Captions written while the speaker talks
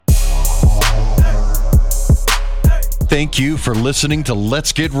Thank you for listening to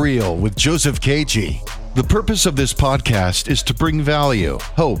Let's Get Real with Joseph KG. The purpose of this podcast is to bring value,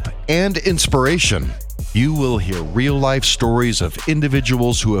 hope, and inspiration. You will hear real-life stories of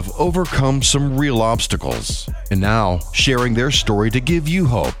individuals who have overcome some real obstacles and now sharing their story to give you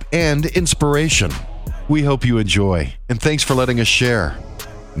hope and inspiration. We hope you enjoy, and thanks for letting us share.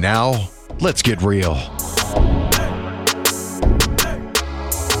 Now, let's get real.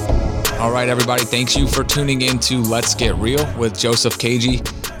 All right, everybody, thanks you for tuning in to Let's Get Real with Joseph KG.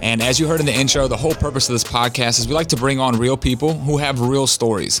 And as you heard in the intro, the whole purpose of this podcast is we like to bring on real people who have real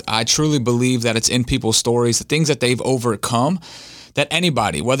stories. I truly believe that it's in people's stories, the things that they've overcome, that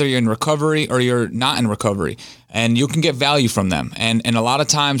anybody, whether you're in recovery or you're not in recovery, and you can get value from them. And a lot of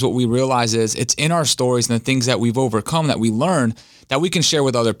times what we realize is it's in our stories and the things that we've overcome that we learn that we can share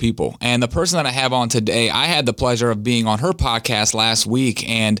with other people. And the person that I have on today, I had the pleasure of being on her podcast last week,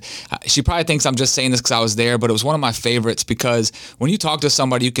 and she probably thinks I'm just saying this because I was there, but it was one of my favorites because when you talk to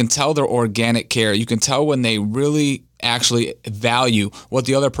somebody, you can tell their organic care. You can tell when they really actually value what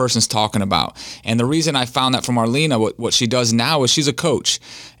the other person's talking about. And the reason I found that from Arlina, what she does now is she's a coach.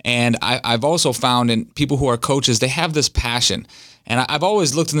 And I've also found in people who are coaches, they have this passion. And I've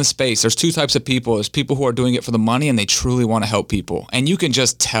always looked in the space. There's two types of people. There's people who are doing it for the money and they truly want to help people. And you can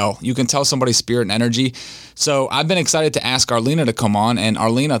just tell. You can tell somebody's spirit and energy. So I've been excited to ask Arlina to come on. And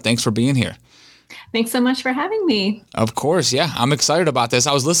Arlina, thanks for being here. Thanks so much for having me. Of course. Yeah, I'm excited about this.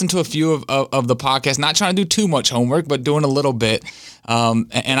 I was listening to a few of the podcasts, not trying to do too much homework, but doing a little bit.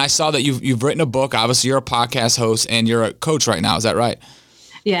 And I saw that you've written a book. Obviously, you're a podcast host and you're a coach right now. Is that right?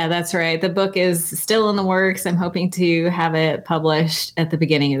 Yeah, that's right. The book is still in the works. I'm hoping to have it published at the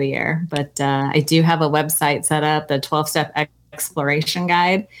beginning of the year. But I do have a website set up, the 12-Step Exploration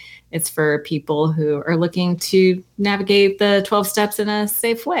Guide. It's for people who are looking to navigate the 12 steps in a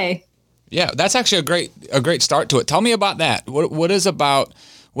safe way. Yeah, that's actually a great start to it. Tell me about that. What is that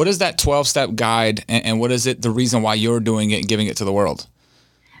 12-step guide, and what is it, the reason why you're doing it and giving it to the world?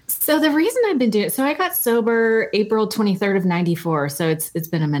 So the reason I've been doing it, so I got sober April 23rd of 94. So it's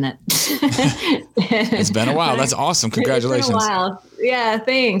been a minute. It's been a while. That's awesome. Congratulations. It's been a while. Yeah,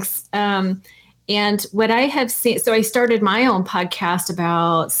 thanks. And what I have seen, so I started my own podcast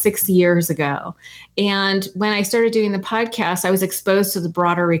about 6 years ago. And when I started doing the podcast, I was exposed to the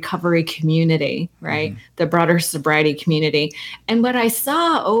broader recovery community, right? Mm-hmm. The broader sobriety community. And what I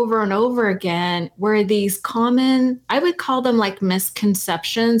saw over and over again were these common, I would call them like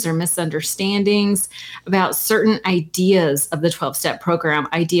misconceptions or misunderstandings about certain ideas of the 12-step program.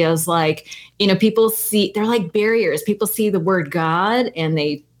 Ideas like, people see, they're like barriers. People see the word God and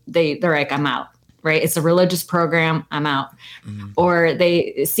they're like, I'm out. Right. It's a religious program. I'm out. Mm-hmm. Or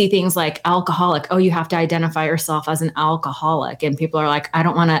they see things like alcoholic. Oh, you have to identify yourself as an alcoholic. And people are like, I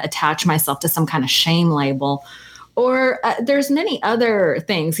don't want to attach myself to some kind of shame label. Or there's many other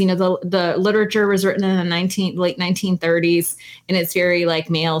things. The literature was written in the late 1930s, and it's very like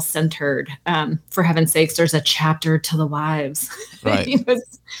male centered. For heaven's sakes, there's a chapter to the wives. Right.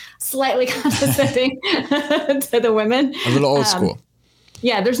 Slightly condescending to the women. A little old school.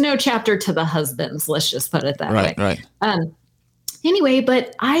 Yeah, there's no chapter to the husbands. Let's just put it that way. Right. Anyway,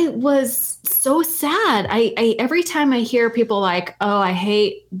 but I was so sad. I every time I hear people like, oh, I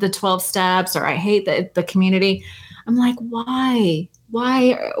hate the 12 steps or I hate the community, I'm like, why?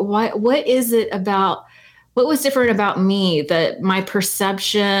 What is it about? What was different about me? That my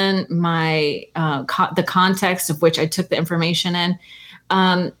perception, the context of which I took the information in.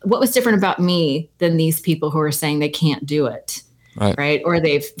 What was different about me than these people who are saying they can't do it? Right. Or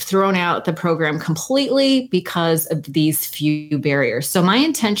they've thrown out the program completely because of these few barriers. So my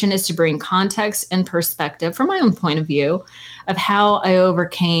intention is to bring context and perspective from my own point of view of how I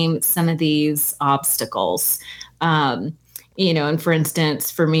overcame some of these obstacles. And for instance,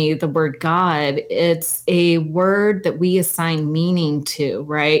 for me, the word God, it's a word that we assign meaning to,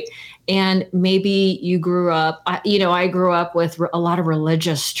 right? And maybe you grew up, I grew up with a lot of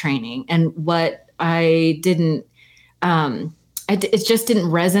religious training, and what I didn't, it just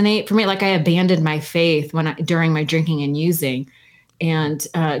didn't resonate for me. Like I abandoned my faith during my drinking and using, and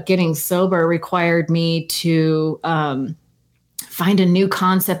getting sober required me to find a new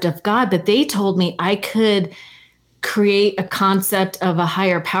concept of God. But they told me I could create a concept of a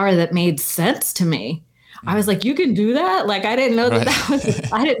higher power that made sense to me. I was like, you can do that? Like, I didn't know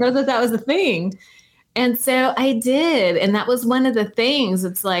I didn't know that was a thing. And so I did. And that was one of the things.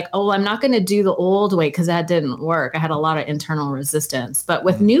 It's like, oh, I'm not going to do the old way because that didn't work. I had a lot of internal resistance. But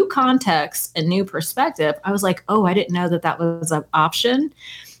with new context and new perspective, I was like, oh, I didn't know that was an option.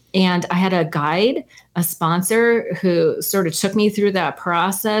 And I had a guide, a sponsor who sort of took me through that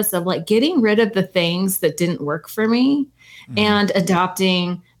process of like getting rid of the things that didn't work for me and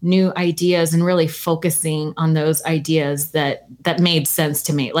adopting new ideas and really focusing on those ideas that made sense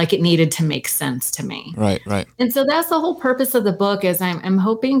to me. Like it needed to make sense to me. Right, right. And so that's the whole purpose of the book is I'm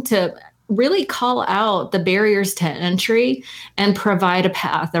hoping to really call out the barriers to entry and provide a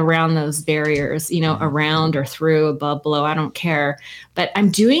path around those barriers, around or through, above, below, I don't care. But I'm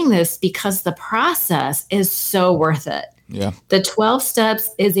doing this because the process is so worth it. Yeah. The 12 steps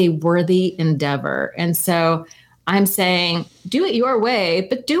is a worthy endeavor. And so I'm saying, do it your way,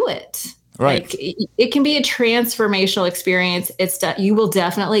 but do it. Right. Like, it can be a transformational experience. You will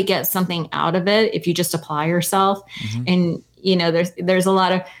definitely get something out of it if you just apply yourself. And, there's a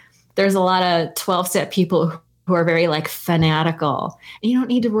lot of 12-step people who are very like fanatical, and you don't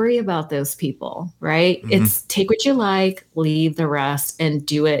need to worry about those people, right? It's take what you like, leave the rest, and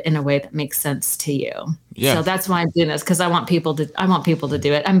do it in a way that makes sense to you. Yeah. So that's why I'm doing this, because I want people to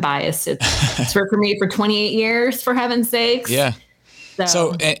do it. I'm biased. It's worked for me for 28 years, for heaven's sakes. Yeah.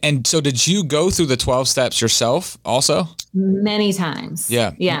 So did you go through the 12 steps yourself also? Many times.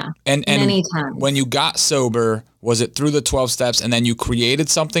 Yeah. Yeah. And many times. When you got sober, was it through the 12 steps and then you created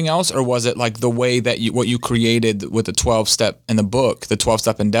something else, or was it like the way that what you created with the 12 step in the book, the 12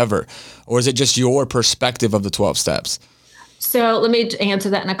 step endeavor, or is it just your perspective of the 12 steps? So let me answer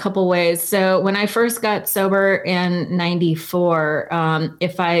that in a couple ways. So when I first got sober in 94,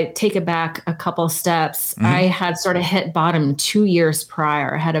 if I take it back a couple steps, I had sort of hit bottom 2 years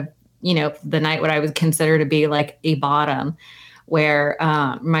prior. I had the night what I would consider to be like a bottom, where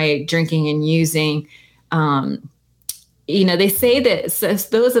my drinking and using, they say that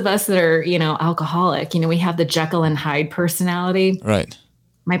those of us that are, alcoholic, we have the Jekyll and Hyde personality. Right.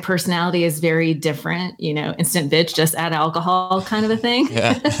 My personality is very different, instant bitch, just add alcohol kind of a thing.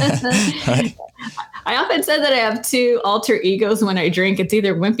 Yeah. Right. I often said that I have two alter egos when I drink. It's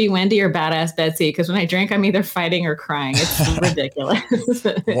either Wimpy Wendy or Badass Betsy, because when I drink, I'm either fighting or crying. It's ridiculous.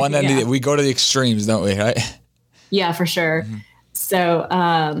 We go to the extremes, don't we? Right? Yeah, for sure. So,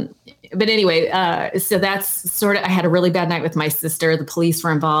 but anyway, so that's sort of, I had a really bad night with my sister. The police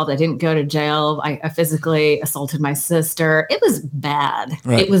were involved. I didn't go to jail. I physically assaulted my sister. It was bad.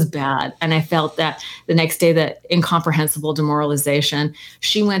 Right. It was bad. And I felt that the next day, that incomprehensible demoralization.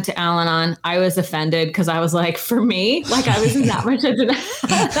 She went to Al-Anon. I was offended because I was like, for me, like I was in that much of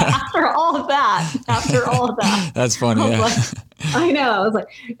after all of that. That's funny. Yeah. I know. I was like,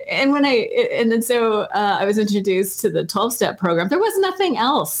 and then so I was introduced to the 12-step program. There was nothing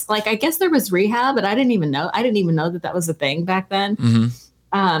else. Like, I guess there was rehab, but I didn't even know that was a thing back then.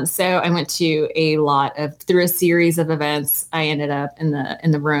 So I went to through a series of events. I ended up in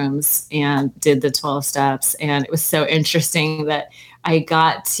the rooms and did the 12 steps. And it was so interesting that I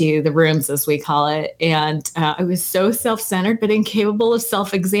got to the rooms, as we call it. And I was so self-centered, but incapable of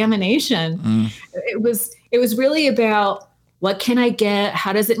self-examination. It was really about, what can I get?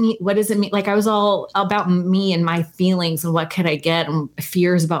 How does it mean? What does it mean? Like, I was all about me and my feelings and what could I get, and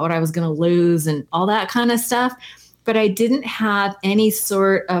fears about what I was going to lose and all that kind of stuff. But I didn't have any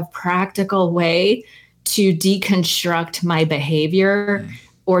sort of practical way to deconstruct my behavior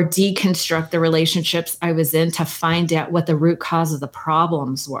or deconstruct the relationships I was in to find out what the root cause of the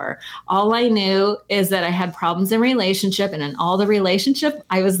problems were. All I knew is that I had problems in relationship, and in all the relationship,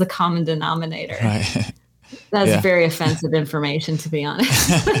 I was the common denominator. Right. That's very offensive information, to be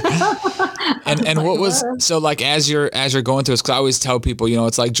honest. And what was, so like, as you're going through this, because I always tell people,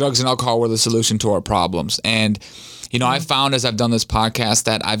 it's like drugs and alcohol were the solution to our problems. And, I found as I've done this podcast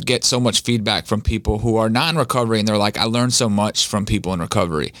that I get so much feedback from people who are not in recovery, and they're like, I learned so much from people in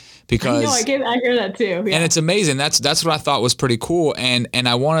recovery. Because I hear that too. Yeah. And it's amazing. That's what I thought was pretty cool. And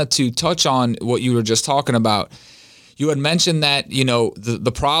I wanted to touch on what you were just talking about. You had mentioned that,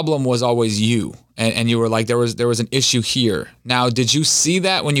 the problem was always you. And you were like, there was an issue here. Now, did you see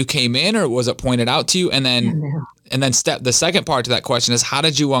that when you came in, or was it pointed out to you? And then, the second part to that question is, how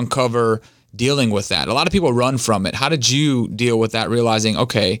did you uncover dealing with that? A lot of people run from it. How did you deal with that, realizing,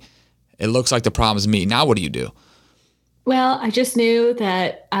 okay, it looks like the problem is me. Now, what do you do? Well, I just knew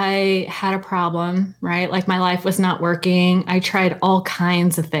that I had a problem, right? Like, my life was not working. I tried all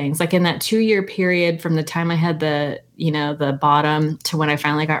kinds of things. Like, in that 2-year period from the time I had the bottom to when I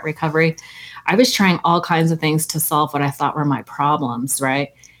finally got recovery, I was trying all kinds of things to solve what I thought were my problems, right?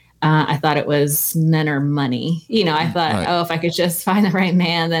 I thought it was men or money. I thought, right. If I could just find the right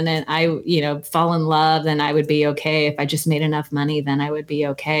man, then I, fall in love, then I would be okay. If I just made enough money, then I would be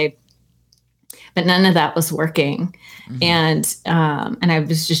okay. but none of that was working. And I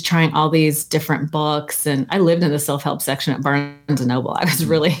was just trying all these different books, and I lived in the self-help section at Barnes and Noble. I was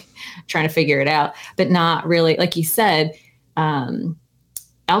really trying to figure it out, but not really, like you said,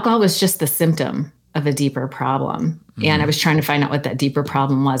 alcohol was just the symptom of a deeper problem. And I was trying to find out what that deeper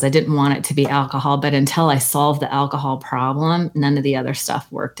problem was. I didn't want it to be alcohol, but until I solved the alcohol problem, none of the other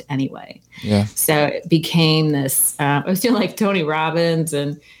stuff worked anyway. Yeah. So it became this, I was doing like Tony Robbins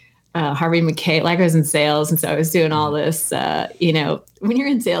and Harvey Mackay, like I was in sales. And so I was doing all this, you know, when you're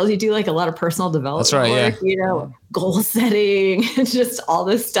in sales, you do like a lot of personal development That's right, work, yeah. you know, goal setting and just all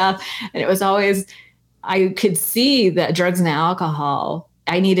this stuff. And it was always, I could see that drugs and alcohol,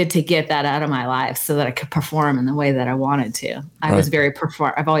 I needed to get that out of my life so that I could perform in the way that I wanted to. I was very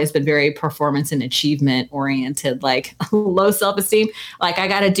I've always been very performance and achievement oriented, like low self-esteem. Like I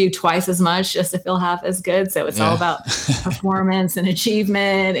got to do twice as much just to feel half as good. So it's all about performance and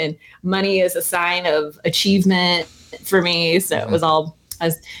achievement, and money is a sign of achievement for me. So it was all,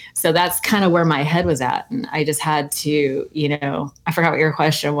 so that's kind of where my head was at. And I just had to, you know, I forgot what your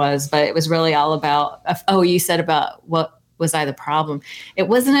question was, but it was really all about, you said about what was I the problem? It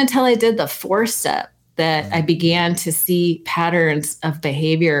wasn't until I did the 4-step that I began to see patterns of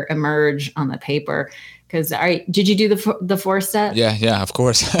behavior emerge on the paper. Because did you do the 4-step? Yeah, of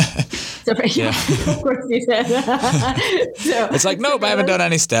course. So, of course you did. So, it's like, nope, I haven't done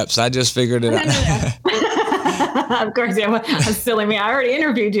any steps. I just figured it out. Of course, yeah. That's silly me. I already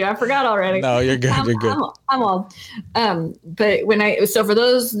interviewed you. I forgot already. No, you're good. You're good. I'm old. But so for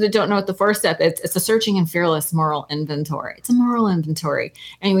those that don't know what the 4-step, it's a searching and fearless moral inventory. It's a moral inventory.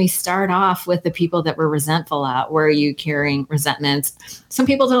 And we start off with the people that we're resentful at. Where are you carrying resentments? Some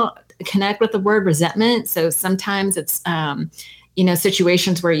people don't connect with the word resentment. So sometimes it's, you know,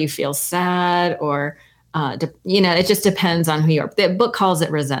 situations where you feel sad or, you know, it just depends on who you are. The book calls it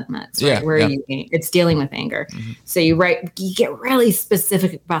resentments, right? It's dealing with anger. So you get really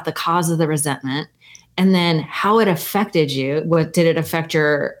specific about the cause of the resentment, and then how it affected you. What did it affect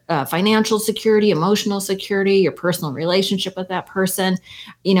your financial security, emotional security, your personal relationship with that person?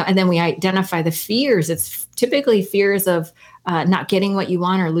 You know, and then we identify the fears. It's typically fears of not getting what you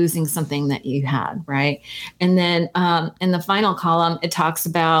want or losing something that you had, right? And then in the final column, it talks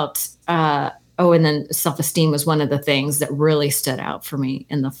about, and then self-esteem was one of the things that really stood out for me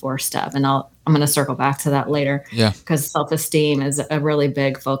in the 4-step. And I'm going to circle back to that later. Yeah. Because self-esteem is a really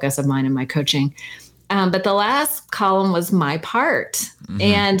big focus of mine in my coaching. But the last column was my part.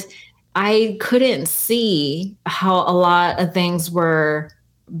 And I couldn't see how a lot of things were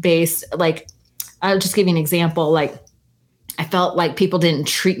based. Like, I'll just give you an example. Like, I felt like people didn't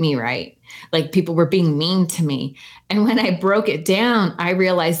treat me right. Like people were being mean to me. And when I broke it down, I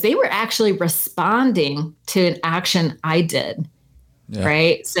realized they were actually responding to an action I did. Yeah.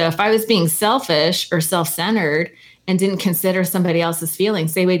 Right. So if I was being selfish or self-centered and didn't consider somebody else's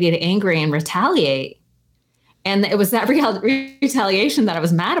feelings, they would get angry and retaliate. And it was that retaliation that I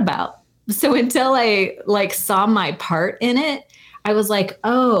was mad about. So until I saw my part in it, I was like,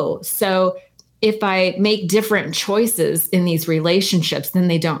 oh, so if I make different choices in these relationships, then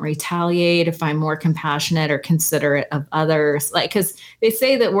they don't retaliate. If I'm more compassionate or considerate of others, because they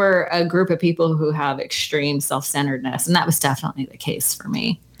say that we're a group of people who have extreme self-centeredness, and that was definitely the case for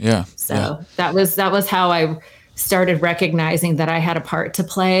me. Yeah. So that was how I started recognizing that I had a part to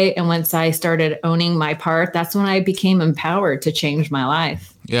play. And once I started owning my part, that's when I became empowered to change my life.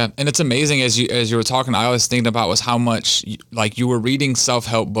 Yeah. And it's amazing as you were talking, I was thinking about was how much like you were reading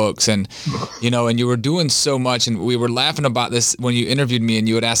self-help books and, you know, and you were doing so much. And we were laughing about this when you interviewed me and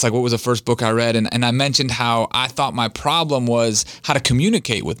you would ask like, what was the first book I read? And I mentioned how I thought my problem was how to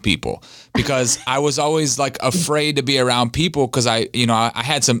communicate with people, because I was always like afraid to be around people because I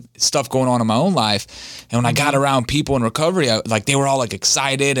had some stuff going on in my own life. And when I got around people in recovery, they were all like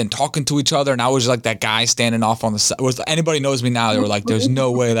excited and talking to each other. And I was like that guy standing off on the side. Anybody knows me now, they were like, there's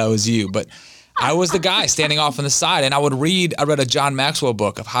no way that was you. But I was the guy standing off on the side. And I read a John Maxwell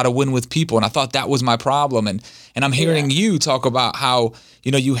book of how to win with people. And I thought that was my problem. And I'm hearing you talk about how,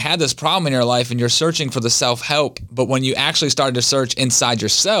 you know, you had this problem in your life and you're searching for the self-help. But when you actually started to search inside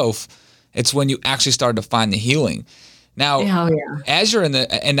yourself, it's when you actually started to find the healing. Now, as you're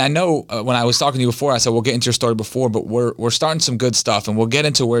and I know when I was talking to you before, I said, we'll get into your story before, but we're starting some good stuff and we'll get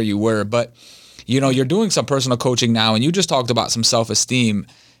into where you were. But, you know, you're doing some personal coaching now and you just talked about some self-esteem.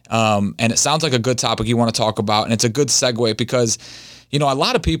 And it sounds like a good topic you want to talk about. And it's a good segue because, you know, a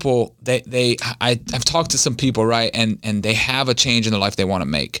lot of people, I've talked to some people, right? And they have a change in their life they want to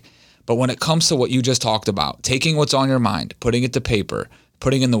make. But when it comes to what you just talked about, taking what's on your mind, putting it to paper,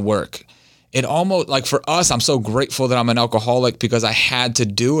 putting in the work, it almost like for us, I'm so grateful that I'm an alcoholic because I had to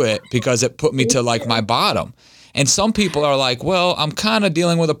do it because it put me to like my bottom. And some people are like, well, I'm kind of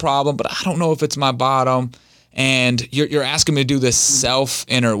dealing with a problem, but I don't know if it's my bottom. And you're asking me to do this self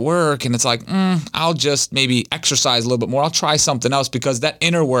inner work. And it's like, I'll just maybe exercise a little bit more. I'll try something else because that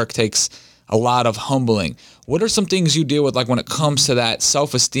inner work takes a lot of humbling. What are some things you deal with, like when it comes to that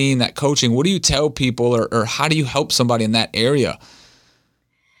self-esteem, that coaching? What do you tell people or how do you help somebody in that area?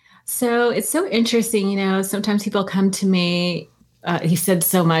 So it's so interesting, sometimes people come to me, you said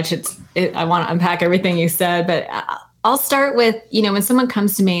so much, I want to unpack everything you said, but I'll start with, when someone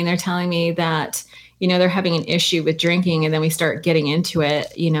comes to me and they're telling me that, they're having an issue with drinking, and then we start getting into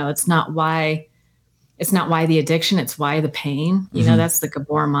it, it's not why the addiction, it's why the pain. That's the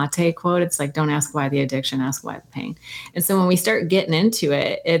Gabor Mate quote. It's like, don't ask why the addiction, ask why the pain. And so when we start getting into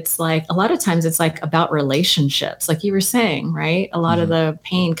it, it's like, a lot of times it's like about relationships, like you were saying, right? A lot of the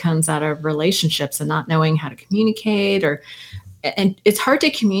pain comes out of relationships and not knowing how to communicate, and it's hard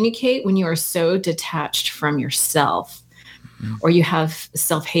to communicate when you are so detached from yourself, or you have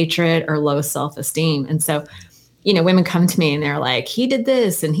self-hatred or low self-esteem. And so, women come to me and they're like, he did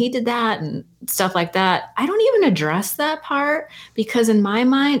this and he did that and stuff like that. I don't even address that part because in my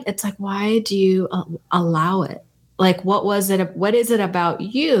mind, it's like, why do you allow it? Like, what is it about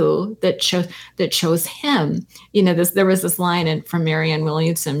you that chose him? There was this line from Marianne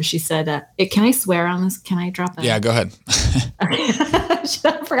Williamson. She said, can I swear on this? Can I drop that? Yeah, go ahead.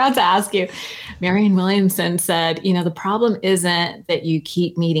 I forgot to ask you. Marianne Williamson said, the problem isn't that you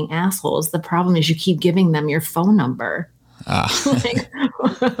keep meeting assholes. The problem is you keep giving them your phone number. Yes.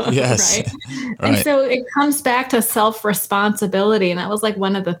 Right? And so it comes back to self-responsibility. And that was like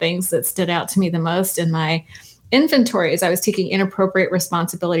one of the things that stood out to me the most in my inventory as I was taking inappropriate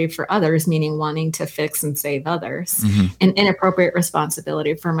responsibility for others, meaning wanting to fix and save others, and inappropriate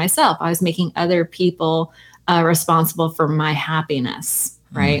responsibility for myself. I was making other people responsible for my happiness,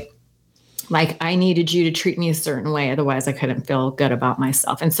 right? Like I needed you to treat me a certain way. Otherwise I couldn't feel good about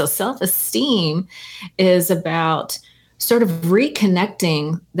myself. And so self-esteem is about sort of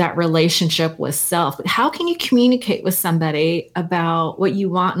reconnecting that relationship with self. But how can you communicate with somebody about what you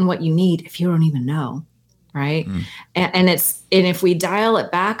want and what you need if you don't even know? Right. And if we dial it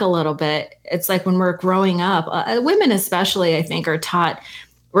back a little bit, it's like when we're growing up, women especially, I think, we're taught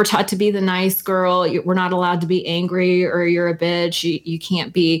to be the nice girl. We're not allowed to be angry, or you're a bitch. You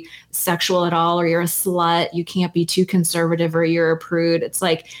can't be sexual at all, or you're a slut. You can't be too conservative, or you're a prude. It's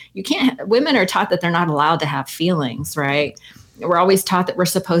like women are taught that they're not allowed to have feelings, right? We're always taught that we're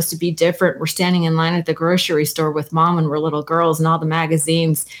supposed to be different. We're standing in line at the grocery store with mom when we're little girls, and all the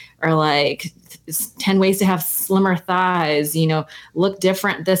magazines are like 10 ways to have slimmer thighs, look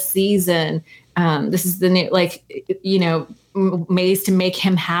different this season. This is the new, ways to make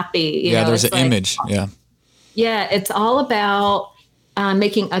him happy. There's an image. Yeah. Yeah. It's all about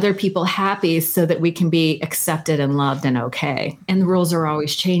making other people happy so that we can be accepted and loved and okay. And the rules are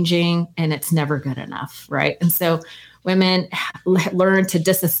always changing and it's never good enough. Right. And so women learn to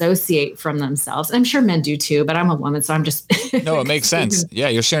dissociate from themselves. I'm sure men do too, but I'm a woman, so I'm just. No, it makes sense. Yeah,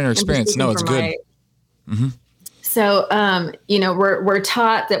 you're sharing your experience. No, it's good. So, we're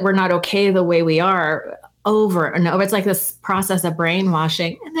taught that we're not okay the way we are over and over. It's like this process of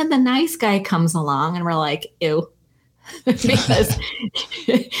brainwashing. And then the nice guy comes along and we're like, ew.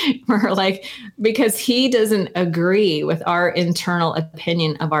 because he doesn't agree with our internal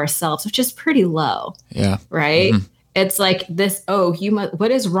opinion of ourselves, which is pretty low. Yeah. Right. It's like this, what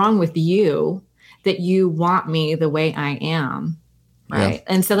is wrong with you that you want me the way I am? Right.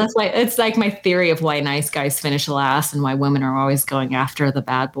 Yeah. And so that's why it's like my theory of why nice guys finish last and why women are always going after the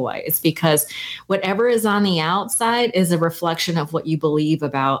bad boy. It's because whatever is on the outside is a reflection of what you believe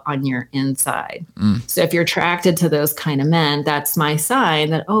about on your inside. So if you're attracted to those kind of men, that's my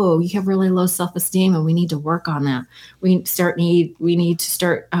sign that, you have really low self-esteem and we need to work on that. We need to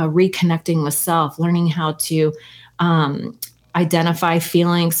start reconnecting with self, learning how to identify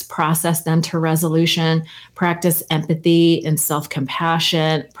feelings, process them to resolution, practice empathy and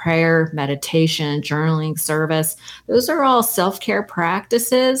self-compassion, prayer, meditation, journaling, service. Those are all self-care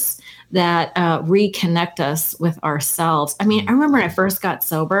practices that reconnect us with ourselves. I mean, I remember when I first got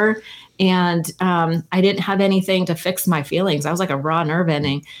sober and I didn't have anything to fix my feelings. I was like a raw nerve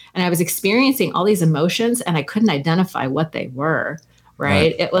ending and I was experiencing all these emotions and I couldn't identify what they were.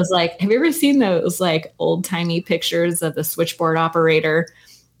 Right. It was like, have you ever seen those like old timey pictures of the switchboard operator,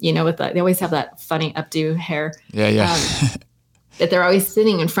 with they always have that funny updo hair. Yeah. That they're always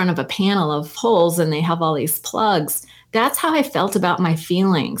sitting in front of a panel of holes and they have all these plugs. that's how I felt about my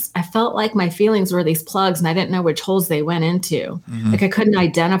feelings. I felt like my feelings were these plugs and I didn't know which holes they went into. Like I couldn't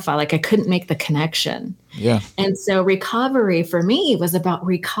identify, like I couldn't make the connection. Yeah. And so recovery for me was about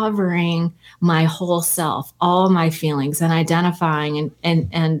recovering my whole self, all my feelings, and identifying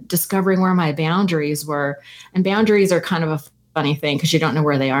and discovering where my boundaries were. And boundaries are kind of a funny thing because you don't know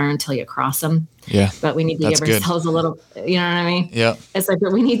where they are until you cross them. Yeah. But we need to give ourselves a little, you know what I mean? Yeah. It's like,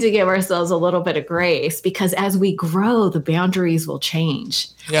 but we need to give ourselves a little bit of grace because as we grow, the boundaries will change.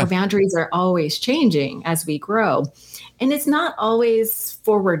 Yeah. Our boundaries are always changing as we grow. And it's not always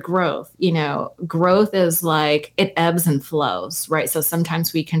forward growth. You know, growth is like it ebbs and flows, right? So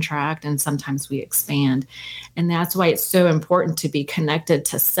sometimes we contract and sometimes we expand. And that's why it's so important to be connected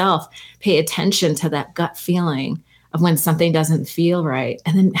to self, pay attention to that gut feeling of when something doesn't feel right.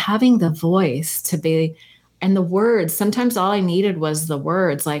 And then having the voice to be, and the words, sometimes all I needed was the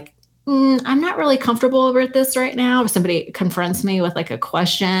words like, I'm not really comfortable with this right now. If somebody confronts me with like a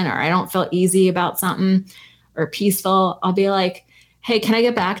question or I don't feel easy about something or peaceful, I'll be like, hey, can I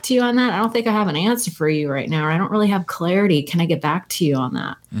get back to you on that? I don't think I have an answer for you right now, or I don't really have clarity. Can I get back to you on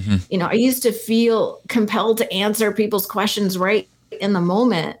that? You know, I used to feel compelled to answer people's questions right in the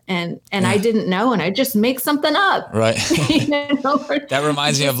moment and I didn't know, and I just make something up. Right. You know? That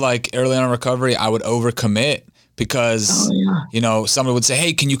reminds me of like early on in recovery, I would overcommit because, you know, somebody would say,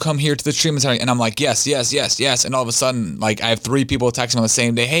 hey, can you come here to the treatment center? And I'm like, yes. And all of a sudden, like I have 3 people texting me on the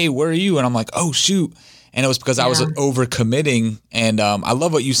same day, hey, where are you? And I'm like, oh, shoot. And it was because I was overcommitting. And I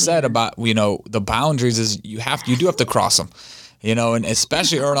love what you said about, you know, the boundaries is you do have to cross them, you know, and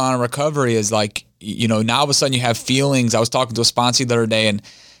especially early on in recovery is like, you know, now all of a sudden you have feelings. I was talking to a sponsor the other day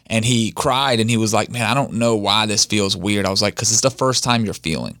and he cried and he was like, man, I don't know why this feels weird. I was like, because it's the first time you're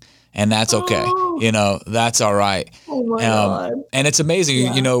feeling. And that's okay. You know, that's all right. Oh my God. And it's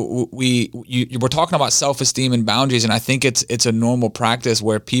amazing. You know, we're talking about self-esteem and boundaries. And I think it's a normal practice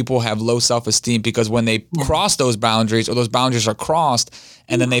where people have low self-esteem because when they cross those boundaries or those boundaries are crossed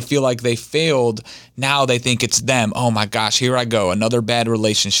and then they feel like they failed, now they think it's them. Oh my gosh, here I go. Another bad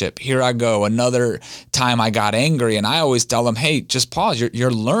relationship. Here I go. Another time I got angry. And I always tell them, hey, just pause.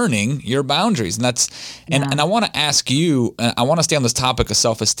 You're learning your boundaries. And and I want to ask you, I want to stay on this topic of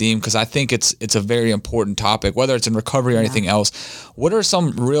self-esteem because I think it's a very important topic, whether it's in recovery or anything else. What are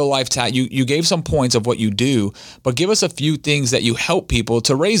some real life you gave some points of what you do, but give us a few things that you help people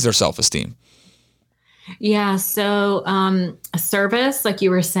to raise their self-esteem. Yeah. So a service, like you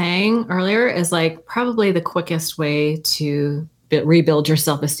were saying earlier, is like probably the quickest way to rebuild your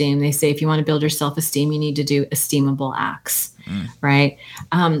self-esteem. They say if you want to build your self-esteem, you need to do esteemable acts, right?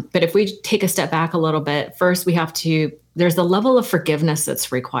 But if we take a step back a little bit, first we have to, there's a level of forgiveness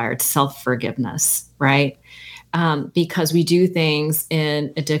that's required, self-forgiveness, right? Because we do things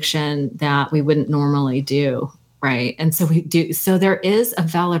in addiction that we wouldn't normally do. Right. And so we do. So there is a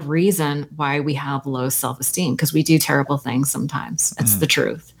valid reason why we have low self-esteem because we do terrible things sometimes. It's the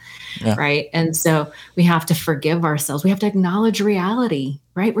truth. Yeah. Right. And so we have to forgive ourselves. We have to acknowledge reality.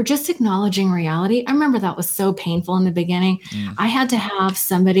 Right. We're just acknowledging reality. I remember that was so painful in the beginning. I had to have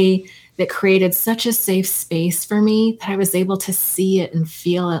somebody that created such a safe space for me that I was able to see it and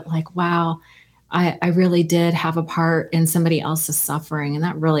feel it like, wow, I really did have a part in somebody else's suffering. And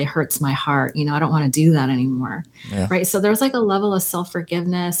that really hurts my heart. You know, I don't want to do that anymore. Yeah. Right. So there's like a level of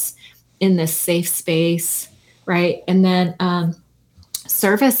self-forgiveness in this safe space. Right. And then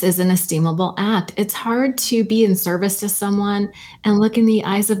service is an esteemable act. It's hard to be in service to someone and look in the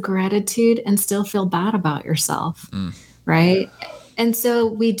eyes of gratitude and still feel bad about yourself. Right. And so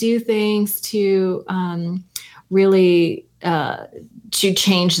we do things to really to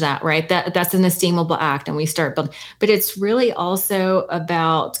change that, right? That's an esteemable act, and we start building. But it's really also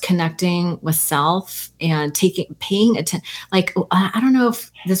about connecting with self and paying attention. Like, I don't know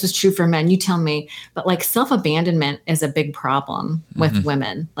if this was true for men. You tell me. But like self-abandonment is a big problem with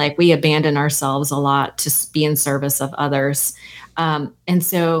women. Like we abandon ourselves a lot to be in service of others. And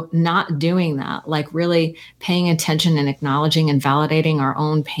so not doing that, like really paying attention and acknowledging and validating our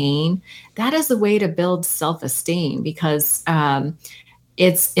own pain, that is the way to build self-esteem because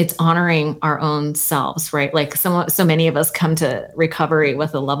it's honoring our own selves, right? Like so many of us come to recovery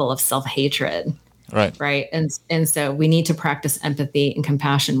with a level of self-hatred. Right. And so we need to practice empathy and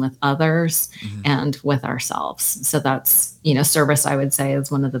compassion with others and with ourselves. So that's, service, I would say, is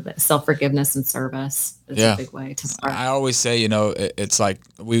one of the self-forgiveness and service is a big way to start. I always say, it's like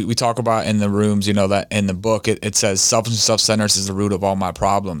we talk about in the rooms, that in the book, it says selfish and self-centeredness is the root of all my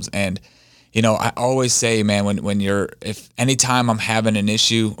problems. And, I always say, man, if anytime I'm having an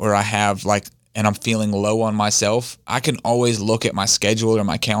issue or I have like and I'm feeling low on myself, I can always look at my schedule or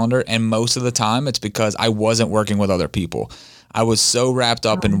my calendar. And most of the time it's because I wasn't working with other people. I was so wrapped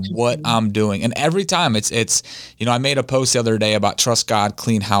up in what I'm doing. And every time it's, I made a post the other day about trust God,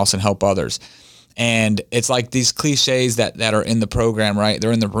 clean house, and help others. And it's like these cliches that are in the program, right?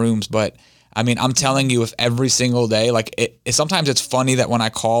 They're in the rooms, but I mean, I'm telling you, if every single day, like sometimes it's funny that when I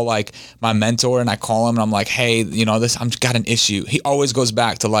call like my mentor and I call him and I'm like, hey, I've got an issue. He always goes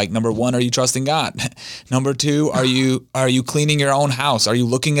back to like, number one, are you trusting God? Number two, are you cleaning your own house? Are you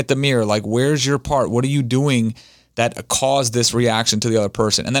looking at the mirror? Like, where's your part? What are you doing that caused this reaction to the other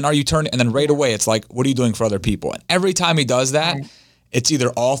person? And then and then right away, it's like, what are you doing for other people? And every time he does that, it's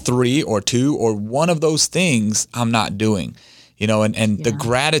either all three or two or one of those things I'm not doing. The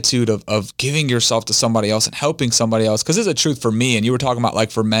gratitude of giving yourself to somebody else and helping somebody else. Because there's a truth for me, and you were talking about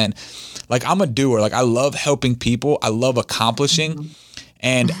like for men, like I'm a doer. Like I love helping people. I love accomplishing.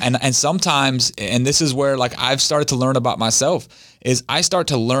 And sometimes, and this is where like I've started to learn about myself, is I start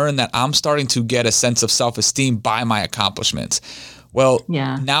to learn that I'm starting to get a sense of self-esteem by my accomplishments. Well,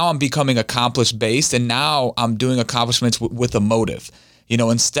 now I'm becoming accomplished based, and now I'm doing accomplishments with a motive.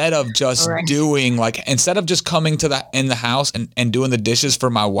 Instead of just instead of just coming to in the house and doing the dishes for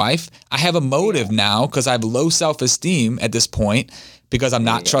my wife, I have a motive now because I have low self-esteem at this point because I'm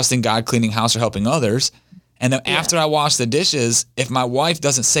not trusting God, cleaning house, or helping others. And then after I wash the dishes, if my wife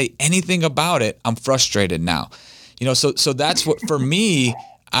doesn't say anything about it, I'm frustrated now. So that's what, for me,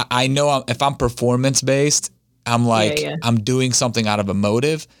 I know if I'm performance based, I'm like, I'm doing something out of a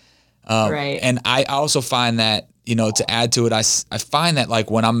motive. And I also find that, to add to it, I find that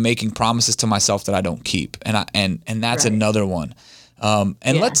like when I'm making promises to myself that I don't keep, and that's another one.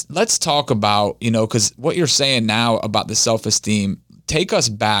 Let's talk about, because what you're saying now about the self-esteem, take us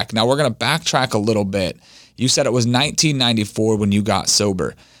back. Now we're going to backtrack a little bit. You said it was 1994 when you got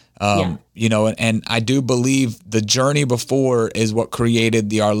sober. And I do believe the journey before is what created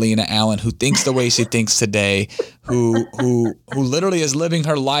the Arlina Allen who thinks the way she thinks today, who literally is living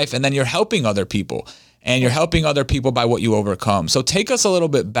her life, and then you're helping other people. And you're helping other people by what you overcome. So take us a little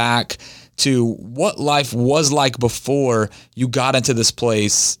bit back to what life was like before you got into this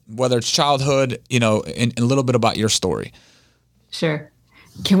place, whether it's childhood, and a little bit about your story. Sure.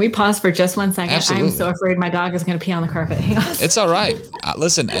 Can we pause for just 1 second? Absolutely. I'm so afraid my dog is going to pee on the carpet. Hang on. It's all right.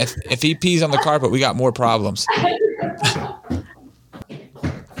 Listen, if he pees on the carpet, we got more problems.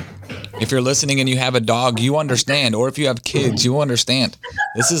 If you're listening and you have a dog, you understand. Or if you have kids, you understand.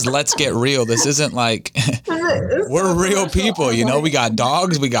 This is Let's Get Real. This isn't like we're real people. We got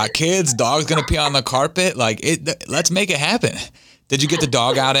dogs, we got kids. Dog's going to pee on the carpet. Like let's make it happen. Did you get the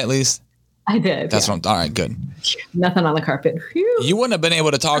dog out at least? I did. That's all right. Good. Nothing on the carpet. Whew. You wouldn't have been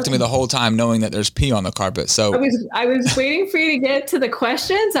able to talk to me the whole time knowing that there's pee on the carpet. So I was waiting for you to get to the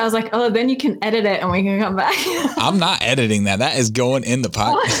questions. I was like, oh, then you can edit it and we can come back. I'm not editing that. That is going in the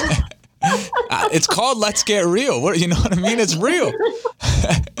podcast. It's called Let's Get Real. You know what I mean? It's real.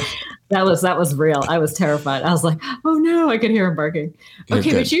 That was real. I was terrified. I was like, oh no, I could hear him barking.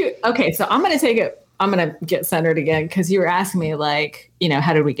 So I'm going to get centered again, because you were asking me like,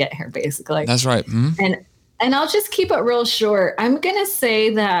 how did we get here basically? That's right. Mm-hmm. And I'll just keep it real short. I'm going to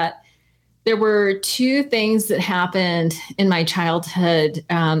say that there were two things that happened in my childhood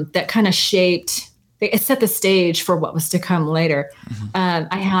that kind of it set the stage for what was to come later. Mm-hmm.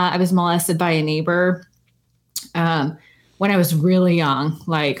 I was molested by a neighbor when I was really young,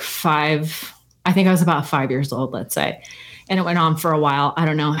 like 5. I think I was about 5 years old, let's say. And it went on for a while. I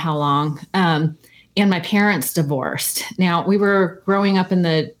don't know how long. And my parents divorced. Now, we were growing up in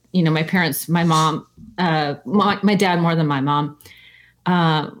my mom, my dad more than my mom.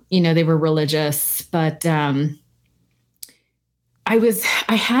 They were religious, but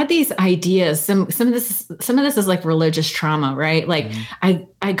I had these ideas. Some of this is like religious trauma, right? Like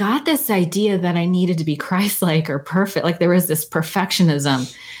I got this idea that I needed to be Christ-like or perfect. Like there was this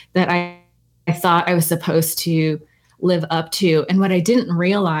perfectionism that I thought I was supposed to live up to. And what I didn't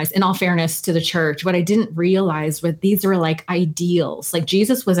realize, in all fairness to the church, what I didn't realize was these were like ideals. Like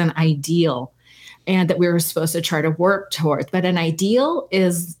Jesus was an ideal, and that we were supposed to try to work towards. But an ideal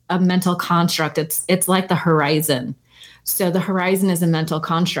is a mental construct. It's like the horizon. So the horizon is a mental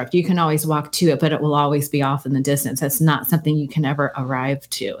construct. You can always walk to it, but it will always be off in the distance. That's not something you can ever arrive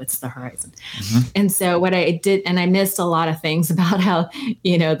to. It's the horizon. Mm-hmm. And so what I did, and I missed a lot of things about how,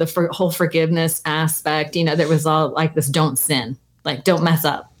 the whole forgiveness aspect, there was all like this, don't sin, like don't mess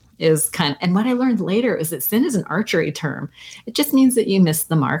up is and what I learned later is that sin is an archery term. It just means that you missed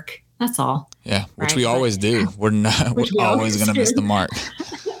the mark. That's all. Yeah. Which we always do. We're always going to miss the mark.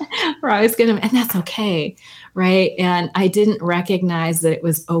 We're always and that's okay. Right. And I didn't recognize that it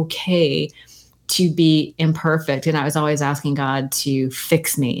was okay to be imperfect. And I was always asking God to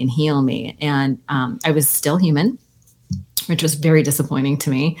fix me and heal me. And I was still human, which was very disappointing to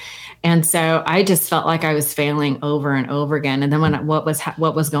me. And so I just felt like I was failing over and over again. And then what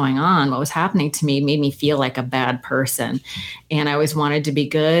was going on, what was happening to me made me feel like a bad person. And I always wanted to be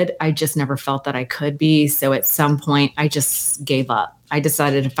good. I just never felt that I could be. So at some point I just gave up. I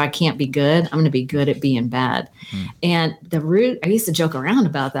decided if I can't be good, I'm going to be good at being bad. And the root, I used to joke around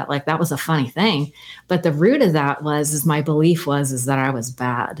about that. Like that was a funny thing, but the root of that is my belief was that I was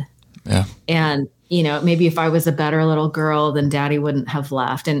bad. Yeah. And, maybe if I was a better little girl, then Daddy wouldn't have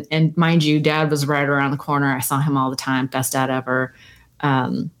left. And mind you, Dad was right around the corner. I saw him all the time. Best dad ever.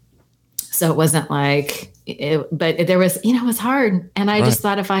 So it wasn't like but there was, it was hard. And I just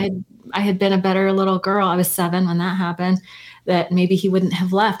thought if I had been a better little girl, I was 7 when that happened, that maybe he wouldn't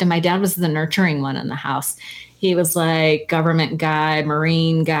have left. And my dad was the nurturing one in the house. He was like government guy,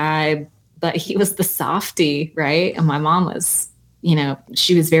 Marine guy, but he was the softie, right? And my mom was,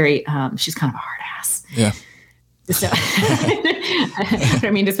 she was very, she's kind of a hard ass. Yeah. So I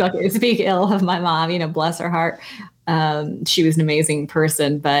don't mean to speak ill of my mom, bless her heart. She was an amazing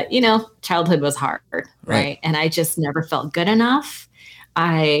person, but childhood was hard. Right. And I just never felt good enough.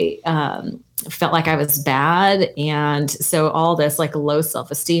 I felt like I was bad. And so all this like low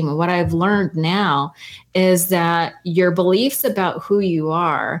self-esteem. And what I've learned now is that your beliefs about who you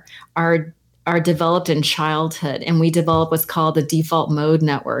are developed in childhood. And we develop what's called the default mode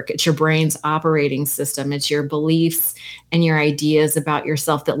network. It's your brain's operating system. It's your beliefs and your ideas about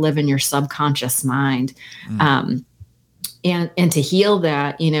yourself that live in your subconscious mind. And to heal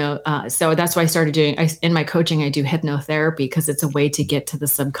that, so that's why I started doing, in my coaching, I do hypnotherapy because it's a way to get to the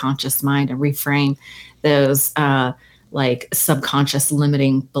subconscious mind and reframe those like subconscious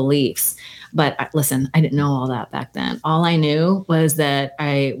limiting beliefs. But listen, I didn't know all that back then. All I knew was that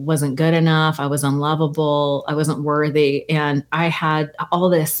I wasn't good enough. I was unlovable. I wasn't worthy. And I had all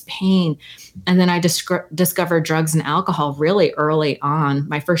this pain. And then I discovered drugs and alcohol really early on.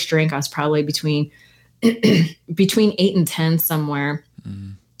 My first drink, I was probably between 8 and 10 somewhere.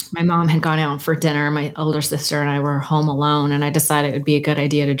 My mom had gone out for dinner. My older sister and I were home alone. And I decided it would be a good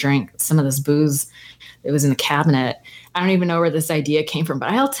idea to drink some of this booze that was in the cabinet. I don't even know where this idea came from, but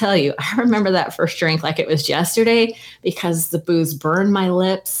I'll tell you, I remember that first drink like it was yesterday because the booze burned my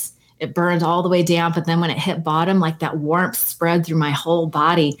lips. It burned all the way down. But then when it hit bottom, like that warmth spread through my whole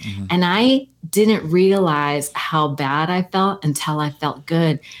body. And I didn't realize how bad I felt until I felt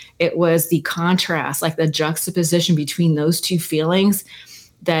good. It was the contrast, like the juxtaposition between those two feelings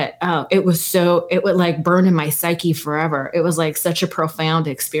that it would like burn in my psyche forever. It was like such a profound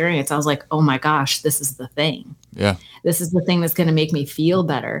experience. I was like, oh my gosh, this is the thing. Yeah. This is the thing that's going to make me feel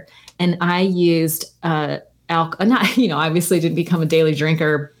better. And I used obviously didn't become a daily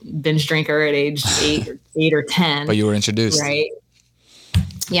drinker, binge drinker at age 8 or 10. But you were introduced. Right.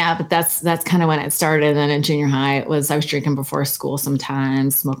 Yeah, but that's kind of when it started. And then in junior high, I was drinking before school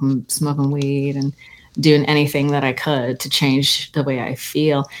sometimes, smoking weed and doing anything that I could to change the way I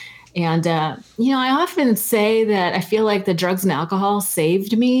feel. And, I often say that I feel like the drugs and alcohol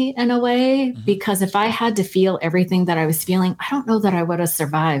saved me in a way, because if I had to feel everything that I was feeling, I don't know that I would have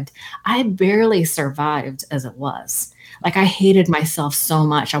survived. I barely survived as it was. Like I hated myself so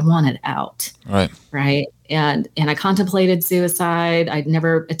much. I wanted out. Right. And I contemplated suicide. I'd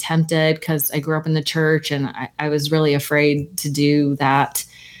never attempted because I grew up in the church and I was really afraid to do that.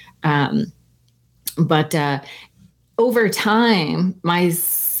 But over time, my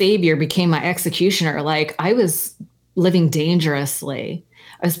savior became my executioner. Like I was living dangerously.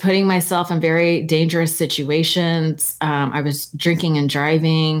 I was putting myself in very dangerous situations. I was drinking and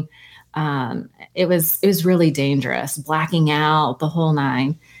driving. It was really dangerous, blacking out, the whole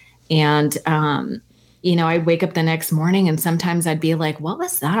nine. And, I'd wake up the next morning and sometimes I'd be like, what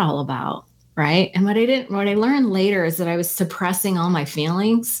was that all about? Right. And what I learned later is that I was suppressing all my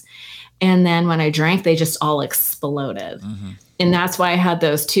feelings. And then when I drank, they just all exploded. And that's why I had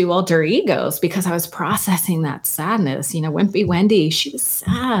those two alter egos, because I was processing that sadness. Wimpy Wendy, she was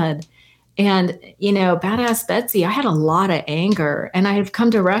sad. And, Badass Betsy, I had a lot of anger. And I have come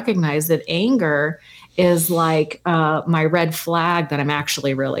to recognize that anger is like my red flag that I'm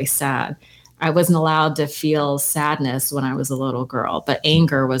actually really sad. I wasn't allowed to feel sadness when I was a little girl, but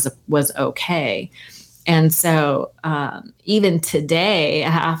anger was okay. And so even today, I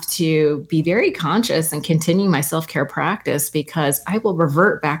have to be very conscious and continue my self-care practice because I will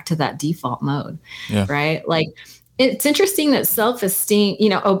revert back to that default mode, right? Like it's interesting that self-esteem,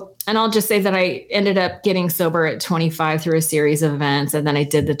 And I'll just say that I ended up getting sober at 25 through a series of events. And then I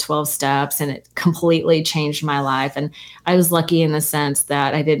did the 12 steps and it completely changed my life. And I was lucky in the sense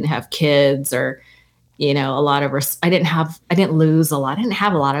that I didn't have kids or, a lot of, I didn't lose a lot. I didn't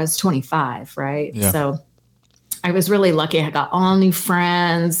have a lot. I was 25. Right. Yeah. So I was really lucky. I got all new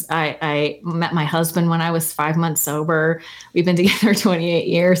friends. I met my husband when I was 5 months sober. We've been together 28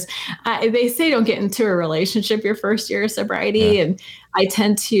 years. They say don't get into a relationship your first year of sobriety. And I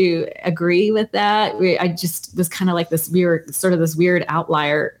tend to agree with that. I just was kind of like this weird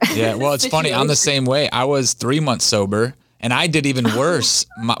outlier. Yeah. Well, it's funny. I'm the same way. I was 3 months sober and I did even worse.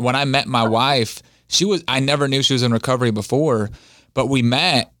 When I met my wife, I never knew she was in recovery before. But we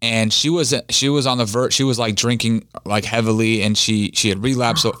met and she was on the verge. She was like drinking like heavily and she had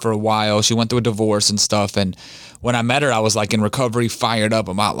relapsed for a while. She went through a divorce and stuff. And when I met her, I was like in recovery, fired up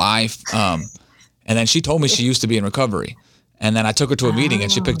about life. And then she told me she used to be in recovery. And then I took her to a meeting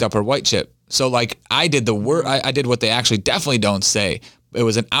and she picked up her white chip. So like I did the work. I did what they actually definitely don't say. It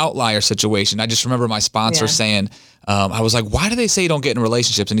was an outlier situation. I just remember my sponsor saying, I was like, why do they say you don't get in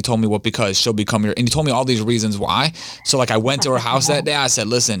relationships? And he told me, well, because she'll become and he told me all these reasons why. So like I went to her house that day. I said,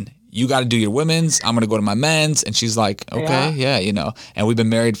 listen, you got to do your women's. I'm going to go to my men's. And she's like, okay, yeah, and we've been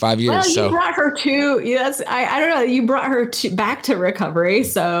married 5 years. Well, so you brought her I don't know. You brought her back to recovery.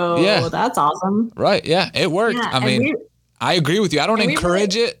 So that's awesome. Right. Yeah, it worked. Yeah, I mean, I agree with you. I don't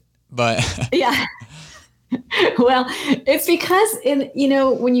encourage it, but yeah. Well, it's because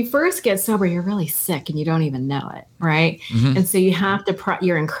when you first get sober, you're really sick and you don't even know it. Right. Mm-hmm. And so you have to,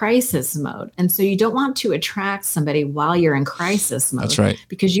 you're in crisis mode. And so you don't want to attract somebody while you're in crisis mode. That's right.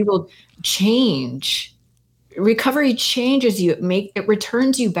 Because you will change. Recovery changes you. It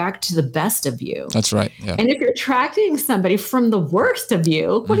returns you back to the best of you. That's right. Yeah. And if you're attracting somebody from the worst of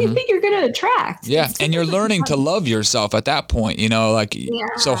you, what do you think you're going to attract? Yeah. And you're learning to love yourself at that point,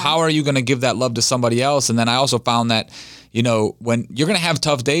 so how are you going to give that love to somebody else? And then I also found that, when you're going to have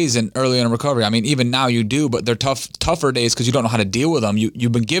tough days early in recovery, I mean, even now you do, but they're tougher days because you don't know how to deal with them.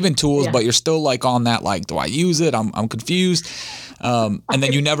 You've been given tools, but you're still like on that, like, do I use it? I'm confused. And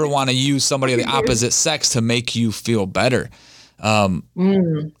then you never want to use somebody of the opposite sex to make you feel better.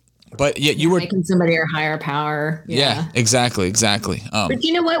 But yet you were making somebody your higher power. Yeah, exactly. But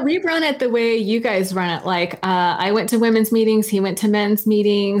you know what? We run it the way you guys run it. Like I went to women's meetings, he went to men's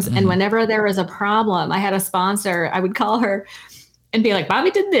meetings. And whenever there was a problem, I had a sponsor, I would call her and be like,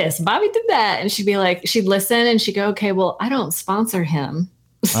 Bobby did this, Bobby did that. And she'd be like, she'd listen and she'd go, okay, well, I don't sponsor him.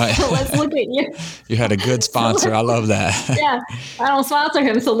 Right. So let's look at you. You had a good sponsor. I love that. Yeah, I don't sponsor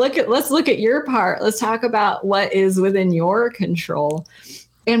him. So let's look at your part. Let's talk about what is within your control.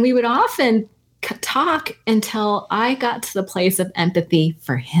 And we would often talk until I got to the place of empathy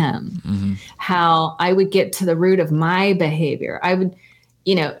for him, how I would get to the root of my behavior. I would,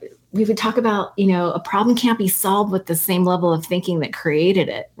 we would talk about, a problem can't be solved with the same level of thinking that created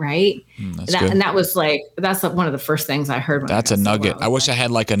it. Right. And that was that's one of the first things I heard. That's a nugget. I wish I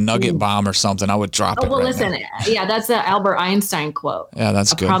had like a nugget bomb or something. I would drop it. Well, right listen, now. That's an Albert Einstein quote. Yeah,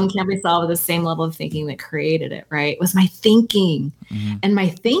 that's good. A problem can't be solved with the same level of thinking that created it. Right. It was my thinking. And my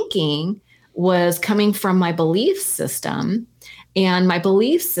thinking was coming from my belief system. And my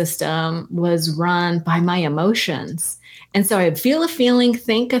belief system was run by my emotions. And so I'd feel a feeling,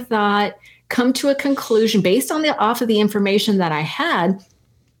 think a thought, come to a conclusion based on off of the information that I had,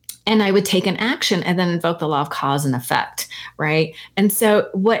 and I would take an action and then invoke the law of cause and effect, right? And so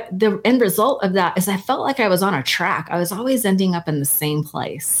what the end result of that is I felt like I was on a track. I was always ending up in the same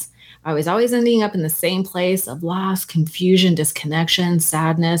place. I was always ending up in the same place of loss, confusion, disconnection,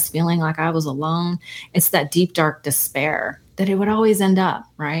 sadness, feeling like I was alone. It's that deep, dark despair that it would always end up,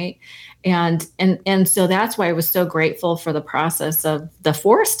 right? And so that's why I was so grateful for the process of the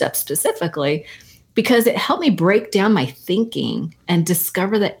 4 steps specifically, because it helped me break down my thinking and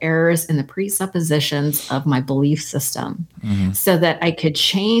discover the errors and the presuppositions of my belief system so that I could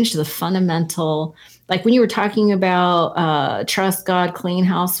change the fundamental, like when you were talking about trust God, clean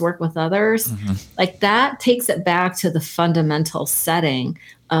house, work with others, like that takes it back to the fundamental setting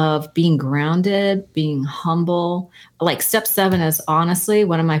of being grounded, being humble. Like step 7 is honestly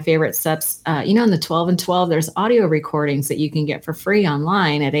one of my favorite steps. In the 12 and 12, there's audio recordings that you can get for free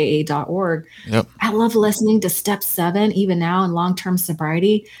online at aa.org. Yep. I love listening to step 7, even now in long-term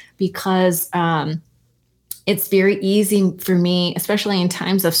sobriety, because it's very easy for me, especially in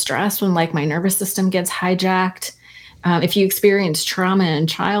times of stress when like my nervous system gets hijacked. If you experience trauma in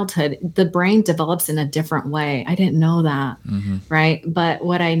childhood, the brain develops in a different way. I didn't know that, right? But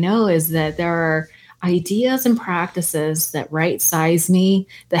what I know is that ideas and practices that right size me,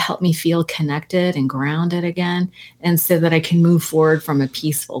 that help me feel connected and grounded again. And so that I can move forward from a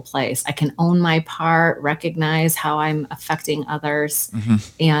peaceful place. I can own my part, recognize how I'm affecting others,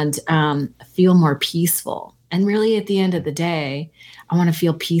 and feel more peaceful. And really, at the end of the day, I want to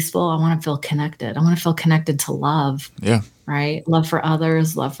feel peaceful. I want to feel connected. I want to feel connected to love. Yeah. Right. Love for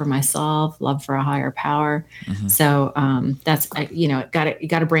others, love for myself, love for a higher power. So that's, you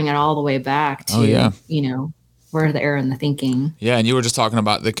got to bring it all the way back to, where the error in the thinking. Yeah. And you were just talking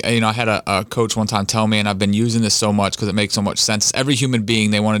about I had a coach one time tell me, and I've been using this so much because it makes so much sense. Every human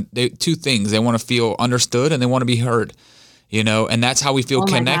being, two things. They want to feel understood and they want to be heard, and that's how we feel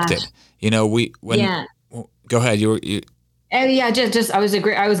connected. Go ahead. I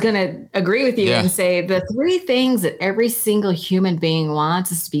was going to agree with you and say the three things that every single human being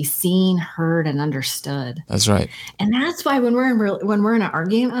wants is to be seen, heard, and understood. That's right. And that's why when we're in an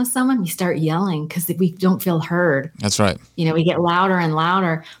argument with someone, we start yelling because we don't feel heard. That's right. We get louder and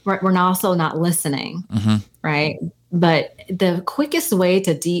louder. We're also not listening, right? But the quickest way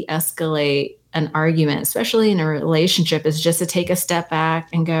to de-escalate an argument, especially in a relationship, is just to take a step back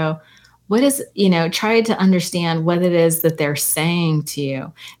and go, what is, try to understand what it is that they're saying to you.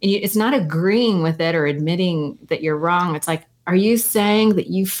 And it's not agreeing with it or admitting that you're wrong. It's like, are you saying that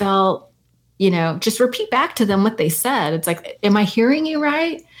you felt, just repeat back to them what they said. It's like, am I hearing you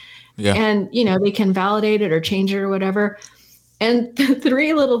right? Yeah. And, they can validate it or change it or whatever. And the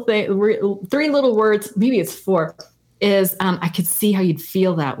three little words, maybe it's four, is I could see how you'd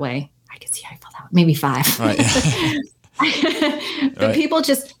feel that way. I could see how you feel that way. Maybe five. Right. But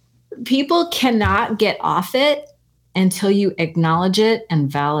people cannot get off it until you acknowledge it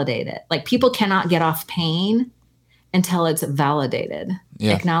and validate it. Like, people cannot get off pain until it's validated,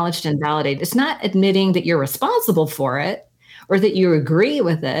 acknowledged and validated. It's not admitting that you're responsible for it or that you agree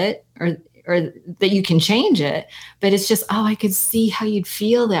with it or that you can change it, but it's just, I could see how you'd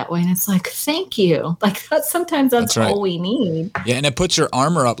feel that way. And it's like, thank you. Like, sometimes that's right. all we need. Yeah. And it puts your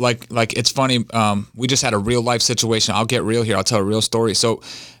armor up. Like it's funny. We just had a real life situation. I'll get real here. I'll tell a real story. So,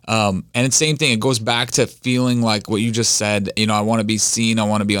 and it's the same thing. It goes back to feeling like what you just said, I want to be seen. I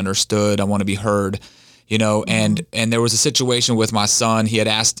want to be understood. I want to be heard. And there was a situation with my son. He had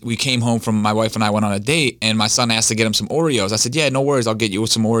asked, we came home from, my wife and I went on a date, and my son asked to get him some Oreos. I said, yeah, no worries. I'll get you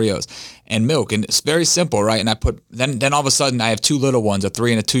some Oreos and milk. And it's very simple, right? And I then all of a sudden I have two little ones, a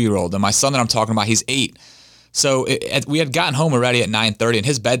 3 and a 2-year-old. And my son that I'm talking about, he's 8. So we had gotten home already at 9:30, and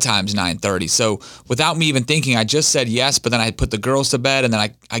his bedtime's 9:30. So without me even thinking, I just said yes, but then I put the girls to bed, and then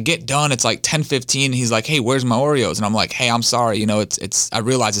I get done. It's like 10:15. He's like, hey, where's my Oreos? And I'm like, hey, I'm sorry. I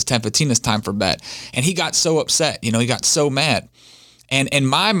realize it's 10:15. It's time for bed. And he got so upset. He got so mad. And in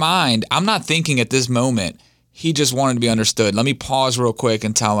my mind, I'm not thinking at this moment, he just wanted to be understood. Let me pause real quick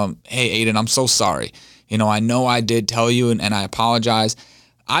and tell him, hey, Aiden, I'm so sorry. I know I did tell you, and I apologize.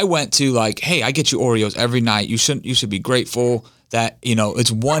 I went to like, hey, I get you Oreos every night. You should be grateful that,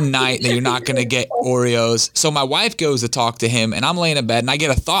 it's one night that you're not going to get Oreos. So my wife goes to talk to him, and I'm laying in bed, and I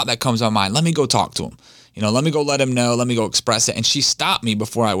get a thought that comes to my mind. Let me go talk to him. Let me go let him know. Let me go express it. And she stopped me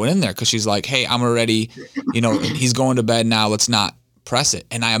before I went in there because she's like, hey, I'm already, he's going to bed now. Let's not press it.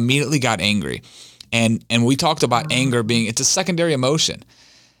 And I immediately got angry. And we talked about anger being, it's a secondary emotion.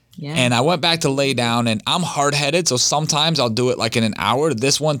 Yeah. And I went back to lay down, and I'm hard-headed, so sometimes I'll do it like in an hour.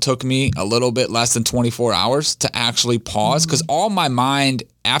 This one took me a little bit less than 24 hours to actually pause, because all my mind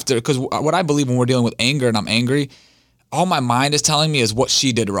because what I believe when we're dealing with anger and I'm angry, all my mind is telling me is what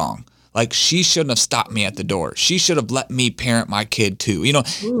she did wrong. Like, she shouldn't have stopped me at the door. She should have let me parent my kid too.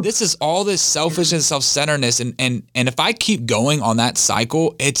 This is all this selfishness, self-centeredness. And if I keep going on that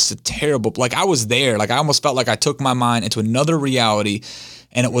cycle, it's terrible. Like, I was there. Like, I almost felt like I took my mind into another reality,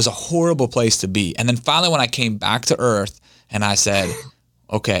 and it was a horrible place to be. And then finally, when I came back to earth and I said,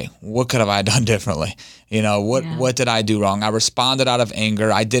 okay, what could have I done differently? What did I do wrong? I responded out of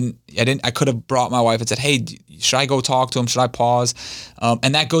anger. I could have brought my wife and said, hey, should I go talk to him? Should I pause?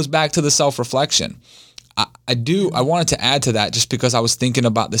 And that goes back to the self-reflection. I wanted to add to that just because I was thinking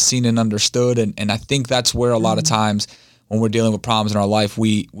about the seen and understood. And I think that's where a lot of times when we're dealing with problems in our life,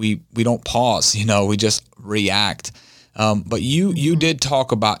 we don't pause, we just react. But you did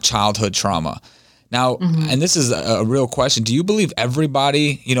talk about childhood trauma. Now, and this is a real question. Do you believe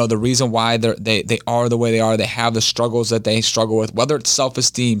everybody, the reason why they are the way they are, they have the struggles that they struggle with, whether it's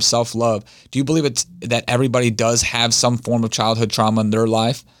self-esteem, self-love, do you believe it's that everybody does have some form of childhood trauma in their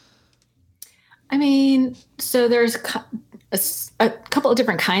life? I mean, so there's a couple of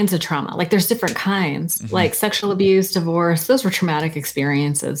different kinds of trauma. Like, there's different kinds, like sexual abuse, divorce. Those were traumatic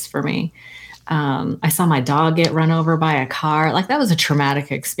experiences for me. I saw my dog get run over by a car. Like, that was a traumatic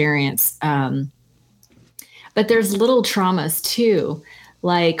experience. But there's little traumas too,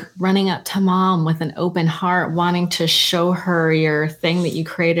 like running up to mom with an open heart, wanting to show her your thing that you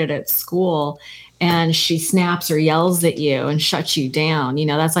created at school, and she snaps or yells at you and shuts you down.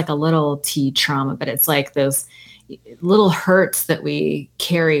 That's like a little T trauma, but it's like those little hurts that we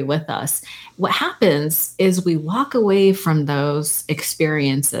carry with us. What happens is we walk away from those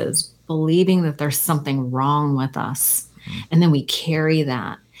experiences believing that there's something wrong with us. And then we carry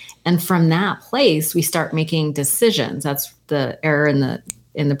that. And from that place, we start making decisions. That's the error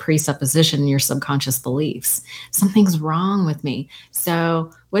in the presupposition in your subconscious beliefs. Something's wrong with me.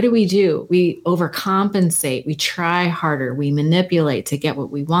 So what do? We overcompensate. We try harder. We manipulate to get what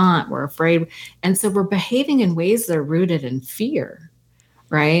we want. We're afraid. And so we're behaving in ways that are rooted in fear,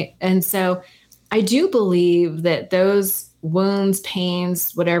 right? And so I do believe that those wounds,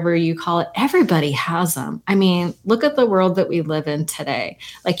 pains, whatever you call it, everybody has them. I mean, look at the world that we live in today.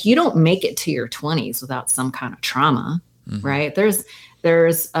 Like, you don't make it to your 20s without some kind of trauma, right? There's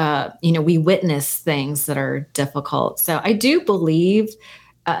we witness things that are difficult. So I do believe,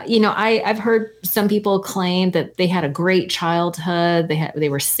 I've heard some people claim that they had a great childhood. They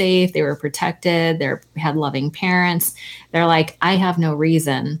were safe. They were protected. They had loving parents. They're like, I have no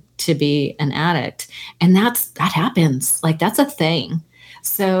reason to be an addict. And that happens. Like, that's a thing.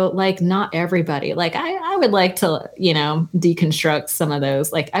 So, like, not everybody, like, I would like to, deconstruct some of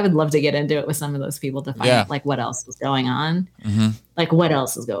those. Like, I would love to get into it with some of those people to find out, like, what else is going on. Like, what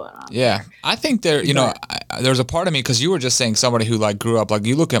else is going on? Yeah. I think there's a part of me, because you were just saying somebody who, like, grew up, like,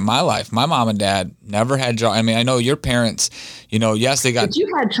 you look at my life, my mom and dad never had jobs. I mean, I know your parents, yes, they got. But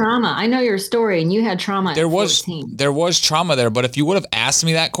you had trauma. I know your story, and you had trauma there at was 14. There was trauma there, but if you would have asked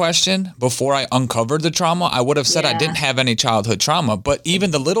me that question before I uncovered the trauma, I would have said I didn't have any childhood trauma. But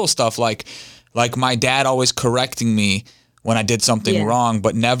even the little stuff, like my dad always correcting me when I did something wrong,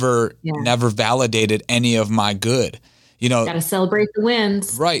 but never validated any of my good. Got to celebrate the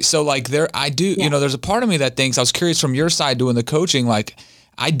wins. Right. So, like, there's a part of me that thinks, I was curious from your side doing the coaching, like,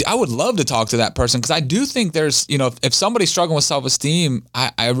 I would love to talk to that person, because I do think there's, if somebody's struggling with self-esteem,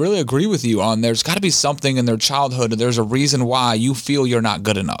 I really agree with you on there's got to be something in their childhood, and there's a reason why you feel you're not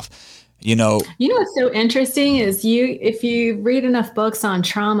good enough. What's so interesting is if you read enough books on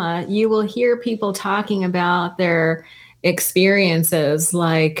trauma, you will hear people talking about their experiences,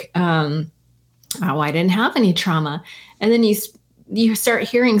 like, oh, I didn't have any trauma. And then you start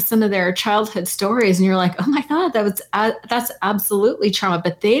hearing some of their childhood stories, and you're like, oh my God, that's absolutely trauma.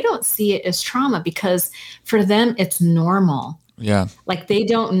 But they don't see it as trauma, because for them, it's normal. Yeah. Like, they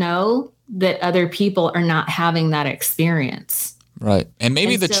don't know that other people are not having that experience. Right. And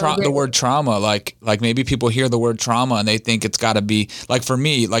maybe the word trauma, like maybe people hear the word trauma and they think it's got to be, like, for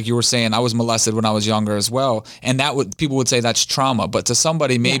me, like you were saying, I was molested when I was younger as well. And people would say that's trauma. But to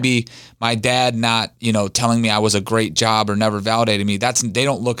somebody, maybe my dad not, telling me I was a great job or never validated me, they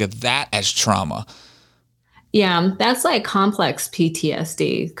don't look at that as trauma. Yeah, that's like complex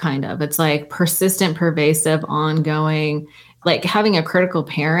PTSD, kind of. It's like persistent, pervasive, ongoing. Like, having a critical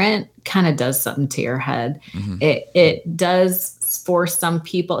parent kind of does something to your head. It does for some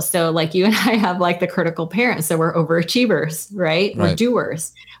people. So, like, you and I have, like, the critical parent. So we're overachievers, right? We're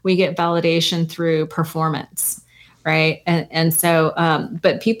doers. We get validation through performance, right? And so,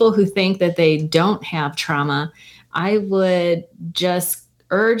 but people who think that they don't have trauma, I would just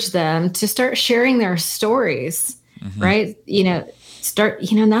urge them to start sharing their stories, right?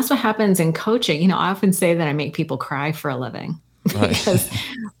 And that's what happens in coaching. I often say that I make people cry for a living, because,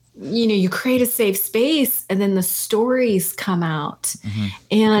 you create a safe space, and then the stories come out.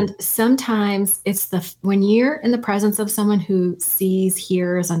 And sometimes it's when you're in the presence of someone who sees,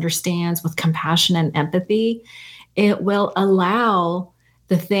 hears, understands with compassion and empathy, it will allow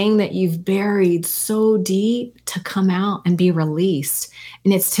the thing that you've buried so deep to come out and be released.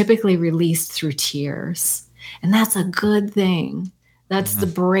 And it's typically released through tears. And that's a good thing. That's the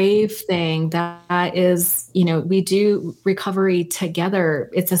brave thing. That is, we do recovery together.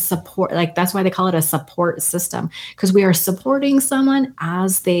 It's a support, like, that's why they call it a support system, because we are supporting someone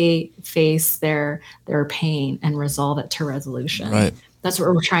as they face their pain and resolve it to resolution. Right. That's what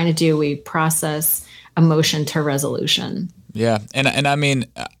we're trying to do. We process emotion to resolution. Yeah. And I mean,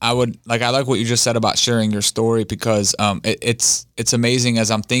 I like what you just said about sharing your story, because it's amazing as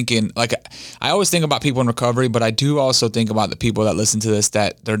I'm thinking, like, I always think about people in recovery, but I do also think about the people that listen to this,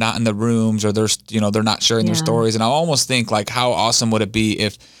 that they're not in the rooms, or they're not sharing their stories. And I almost think, like, how awesome would it be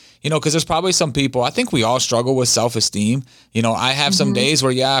if, because there's probably some people, I think we all struggle with self-esteem. I have some days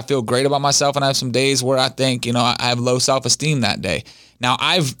where, I feel great about myself, and I have some days where I think, I have low self-esteem that day. Now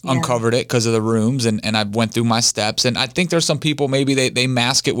I've uncovered it because of the rooms and I went through my steps. And I think there's some people, maybe they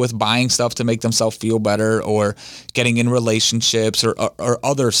mask it with buying stuff to make themselves feel better or getting in relationships or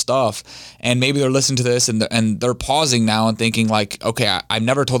other stuff. And maybe they're listening to this and they're pausing now and thinking like, okay, I've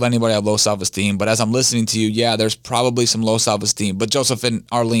never told anybody I have low self-esteem, but as I'm listening to you, yeah, there's probably some low self-esteem. But Joseph and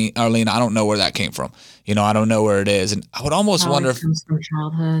Arlina, I don't know where that came from. I don't know where it is. And I would almost wonder if it comes from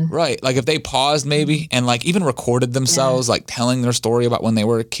childhood. Right. Like if they paused maybe and like even recorded themselves like telling their story about when they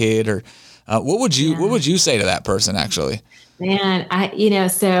were a kid or what would you say to that person actually? Man,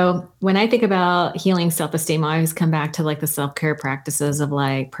 so when I think about healing self-esteem, I always come back to like the self-care practices of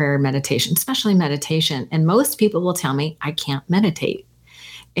like prayer, meditation, especially meditation. And most people will tell me I can't meditate.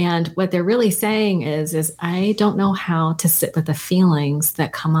 And what they're really saying is I don't know how to sit with the feelings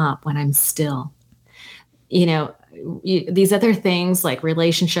that come up when I'm still. These other things like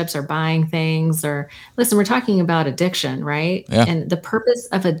relationships or buying things or listen, we're talking about addiction, right? Yeah. And the purpose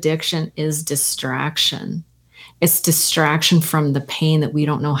of addiction is distraction. It's distraction from the pain that we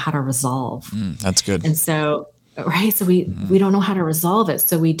don't know how to resolve. That's good. And so, right. So we don't know how to resolve it.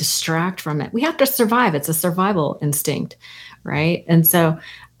 So we distract from it. We have to survive. It's a survival instinct. Right. And so,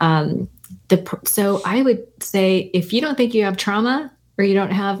 so I would say, if you don't think you have trauma or you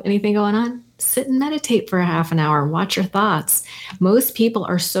don't have anything going on, sit and meditate for a half an hour and watch your thoughts. Most people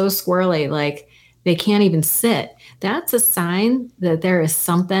are so squirrely, like they can't even sit. That's a sign that there is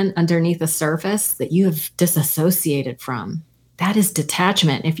something underneath the surface that you have disassociated from. That is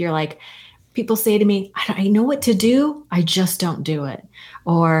detachment. If you're like, people say to me, I know what to do, I just don't do it.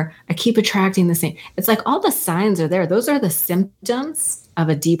 Or I keep attracting the same. It's like all the signs are there. Those are the symptoms of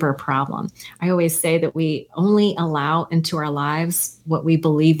a deeper problem. I always say that we only allow into our lives what we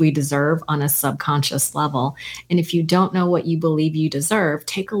believe we deserve on a subconscious level. And if you don't know what you believe you deserve,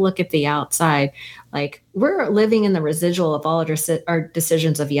 take a look at the outside. Like we're living in the residual of all our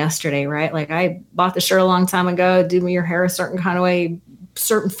decisions of yesterday, right? Like I bought the shirt a long time ago, do your hair a certain kind of way,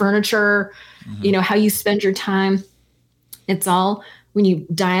 certain furniture, how you spend your time. It's all, when you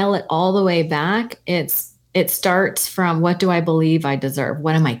dial it all the way back, it starts from, what do I believe I deserve?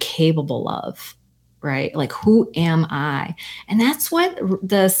 What am I capable of? Right? Like, who am I? And that's what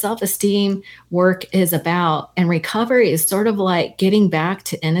the self-esteem work is about. And recovery is sort of like getting back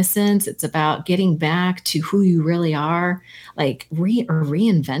to innocence. It's about getting back to who you really are, like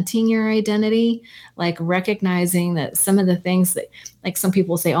reinventing your identity, like recognizing that some of the things that, like some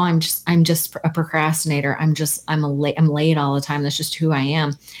people say, oh, I'm just a procrastinator. I'm late all the time. That's just who I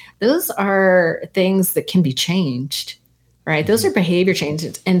am. Those are things that can be changed, right? Those are behavior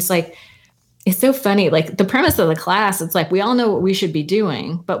changes. And it's like, it's so funny. Like the premise of the class, it's like, we all know what we should be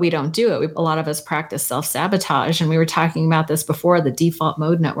doing, but we don't do it. A lot of us practice self-sabotage. And we were talking about this before, the default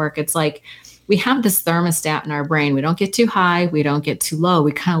mode network. It's like, we have this thermostat in our brain. We don't get too high. We don't get too low.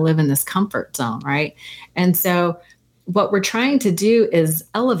 We kind of live in this comfort zone, right? And so what we're trying to do is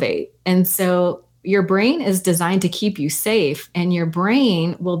elevate. And so your brain is designed to keep you safe, and your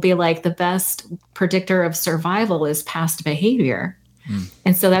brain will be like, the best predictor of survival is past behavior.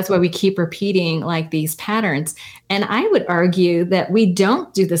 And so that's why we keep repeating like these patterns. And I would argue that we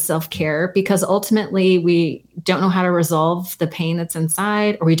don't do the self-care because ultimately we don't know how to resolve the pain that's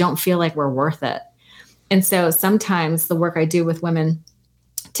inside, or we don't feel like we're worth it. And so sometimes the work I do with women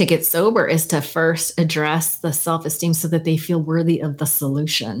to get sober is to first address the self-esteem so that they feel worthy of the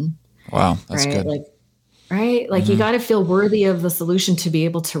solution. Wow, that's right? good. Like you got to feel worthy of the solution to be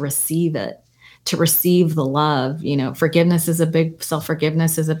able to receive it, to receive the love. Self-forgiveness is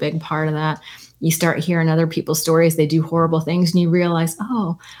a big part of that. You start hearing other people's stories. They do horrible things and you realize,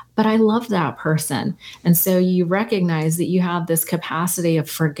 oh, but I love that person. And so you recognize that you have this capacity of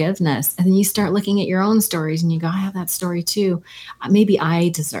forgiveness. And then you start looking at your own stories and you go, I have that story too. Maybe I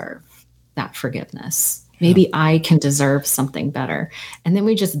deserve that forgiveness. Maybe I can deserve something better. And then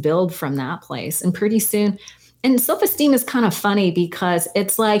we just build from that place. And pretty soon, and self-esteem is kind of funny because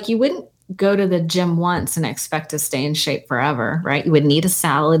it's like you wouldn't go to the gym once and expect to stay in shape forever, right? You would need a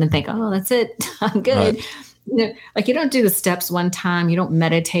salad and think, oh, that's it. I'm good. Right. Like you don't do the steps one time. You don't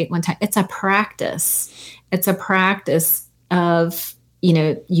meditate one time. It's a practice. It's a practice of,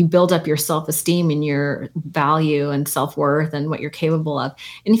 you build up your self-esteem and your value and self-worth and what you're capable of.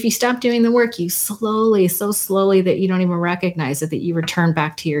 And if you stop doing the work, you so slowly that you don't even recognize it, that you return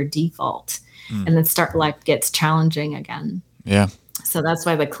back to your default and then life gets challenging again. Yeah. So that's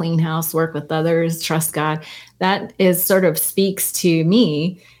why the clean house, work with others, trust God, that is sort of speaks to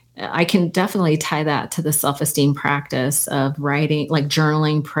me I can definitely tie that to the self-esteem practice of writing, like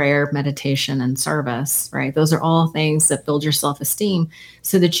journaling, prayer, meditation, and service, right? Those are all things that build your self-esteem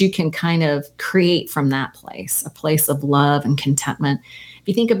so that you can kind of create from that place, a place of love and contentment. If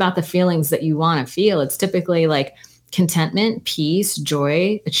you think about the feelings that you want to feel, it's typically like contentment, peace,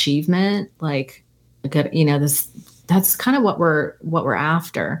 joy, achievement, like a good, that's kind of what we're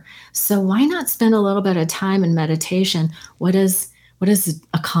after. So why not spend a little bit of time in meditation? What does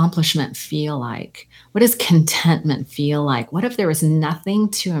accomplishment feel like? What does contentment feel like? What if there was nothing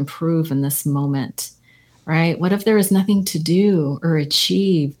to improve in this moment, right? What if there was nothing to do or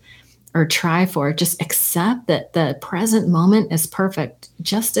achieve or try for? Just accept that the present moment is perfect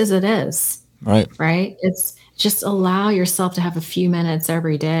just as it is, right? It's just allow yourself to have a few minutes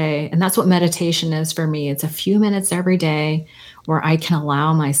every day. And that's what meditation is for me. It's a few minutes every day where I can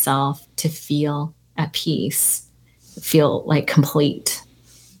allow myself to feel at peace, feel like complete.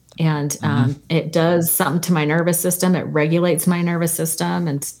 And it does something to my nervous system. It regulates my nervous system.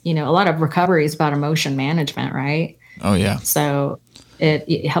 And, a lot of recovery is about emotion management, right? Oh, yeah. So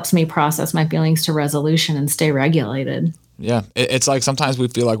it helps me process my feelings to resolution and stay regulated. Yeah. It's like sometimes we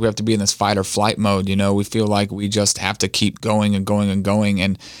feel like we have to be in this fight or flight mode. We feel like we just have to keep going and going and going.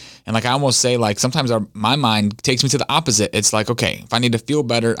 And like I almost say, like sometimes my mind takes me to the opposite. It's like, okay, if I need to feel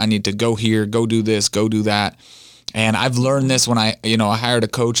better, I need to go here, go do this, go do that. And I've learned this when I hired a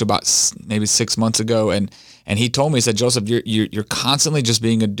coach about maybe 6 months ago, and he told me, he said, Joseph, you're constantly just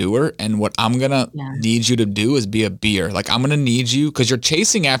being a doer, and what I'm gonna need you to do is be a beer. Like I'm gonna need you because you're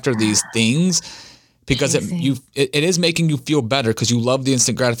chasing after these things because it is making you feel better because you love the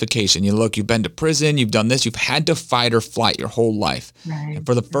instant gratification. You've been to prison, you've done this, you've had to fight or flight your whole life. Right. And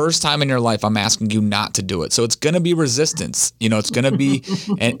for the first time in your life, I'm asking you not to do it. So it's going to be resistance. It's going to be,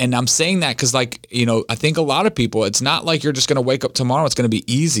 and I'm saying that because I think a lot of people, it's not like you're just going to wake up tomorrow. It's going to be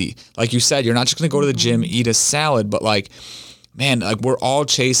easy. Like you said, you're not just going to go to the gym, eat a salad, but man, like we're all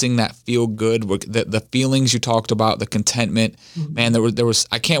chasing that feel good, the feelings you talked about, the contentment. Man, there was.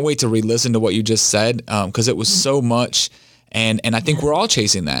 I can't wait to re-listen to what you just said because it was so much, and I think we're all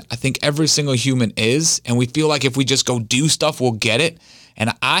chasing that. I think every single human is, and we feel like if we just go do stuff, we'll get it.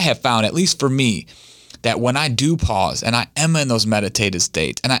 And I have found, at least for me, that when I do pause and I am in those meditative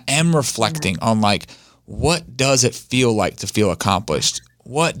states and I am reflecting on like, what does it feel like to feel accomplished?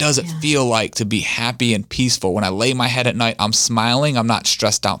 What does it feel like to be happy and peaceful? When I lay my head at night, I'm smiling. I'm not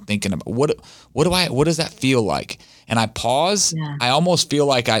stressed out thinking about what does that feel like? And I pause. Yeah. I almost feel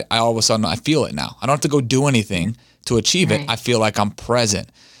like I all of a sudden I feel it now. I don't have to go do anything to achieve it. I feel like I'm present.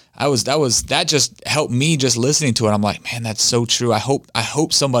 That just helped me just listening to it. I'm like, man, that's so true. I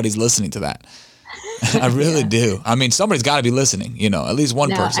hope somebody's listening to that. I really do. I mean, somebody's got to be listening, at least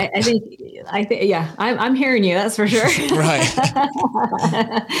one person. I think, yeah, I'm hearing you. That's for sure. Right.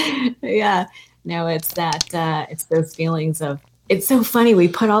 Yeah. No, it's that, it's those feelings of, it's so funny. We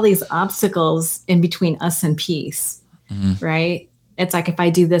put all these obstacles in between us and peace, right? It's like, if I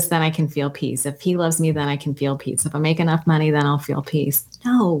do this, then I can feel peace. If he loves me, then I can feel peace. If I make enough money, then I'll feel peace.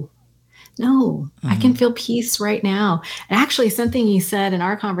 No, I can feel peace right now. And actually, something you said in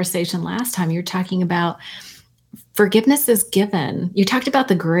our conversation last time, you're talking about forgiveness is given. You talked about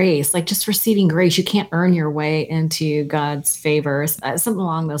the grace, like just receiving grace. You can't earn your way into God's favors, something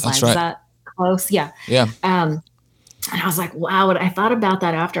along those lines. Right. Is that close? Yeah. Yeah. And I was like, wow. I thought about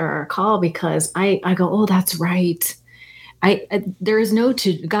that after our call because I go, oh, that's right. There is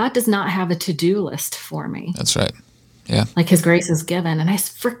God does not have a to-do list for me. That's right. Yeah. Like his grace is given. And I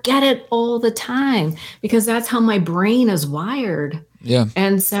forget it all the time because that's how my brain is wired. Yeah.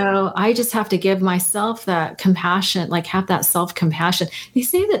 And so I just have to give myself that compassion, like have that self-compassion. They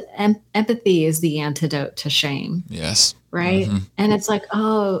say that empathy is the antidote to shame. Yes. Right. And it's like,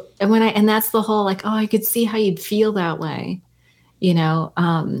 oh, and that's the whole, like, oh, I could see how you'd feel that way.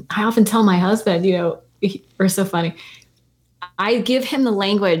 I often tell my husband, we're so funny. I give him the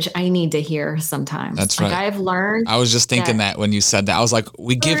language I need to hear sometimes. That's right. Like I've learned. I was just thinking that when you said that, I was like,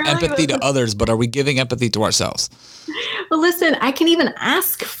 we give empathy to others, but are we giving empathy to ourselves? Well, listen, I can even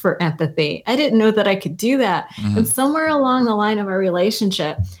ask for empathy. I didn't know that I could do that. And somewhere along the line of our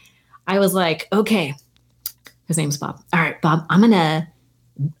relationship, I was like, okay, his name's Bob. All right, Bob, I'm going to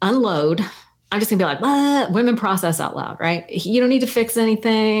unload. I'm just going to be like, women process out loud, right? You don't need to fix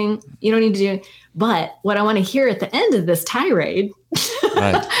anything. You don't need to do. But what I want to hear at the end of this tirade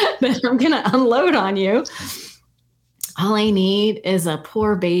that I'm going to unload on you, all I need is a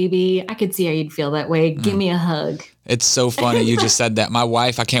poor baby. I could see how you'd feel that way. Give me a hug. It's so funny. You just said that. My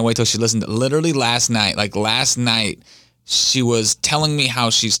wife, I can't wait till she listens. Literally last night, she was telling me how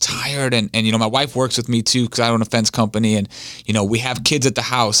she's tired. And my wife works with me too, because I own a fence company, and, we have kids at the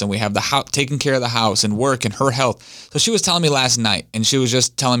house, and we have the house, taking care of the house and work and her health. So she was telling me last night, and she was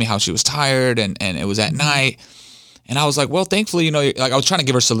just telling me how she was tired, and it was at night. And I was like, well, thankfully, like I was trying to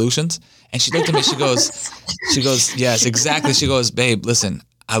give her solutions, and she looked at me, she goes, yes, exactly. She goes, babe, listen,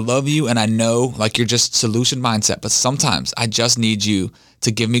 I love you, and I know like you're just solution mindset, but sometimes I just need you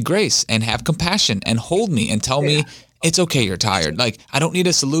to give me grace and have compassion and hold me and tell me it's okay, you're tired. Like, I don't need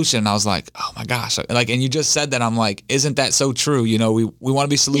a solution. And I was like, oh my gosh. Like, and you just said that. I'm like, isn't that so true? We want to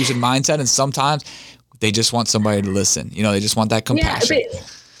be solution mindset, and sometimes they just want somebody to listen. They just want that compassion. Yeah,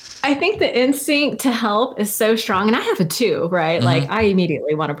 but I think the instinct to help is so strong, and I have it too, right? Mm-hmm. Like, I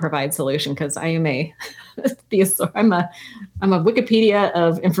immediately want to provide solution because I am I'm a Wikipedia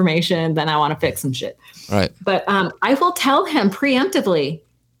of information. Then I want to fix some shit. Right. But I will tell him preemptively,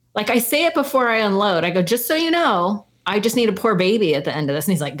 like I say it before I unload. I go, just so you know, I just need a poor baby at the end of this.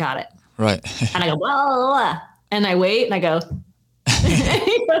 And he's like, got it. Right. And I go, blah, blah, blah. And I wait and I go,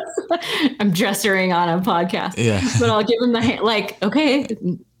 I'm gesturing on a podcast. Yeah. But I'll give him the hand, like, okay,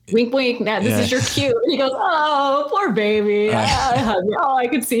 wink, wink. Now this is your cue. And he goes, oh, poor baby. Oh, I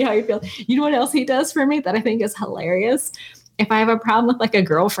can see how you feel. You know what else he does for me that I think is hilarious? If I have a problem with like a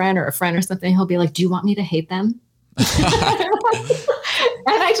girlfriend or a friend or something, he'll be like, do you want me to hate them?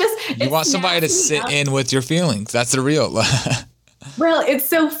 And you want somebody to sit in with your feelings. That's the real. Well, it's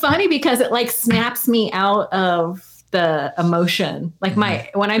so funny because it like snaps me out of the emotion. Like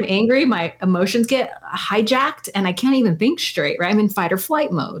when I'm angry, my emotions get hijacked and I can't even think straight, right? I'm in fight or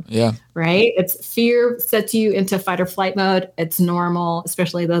flight mode. Yeah. Right. It's fear sets you into fight or flight mode. It's normal,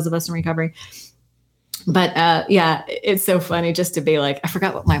 especially those of us in recovery. But it's so funny just to be like, I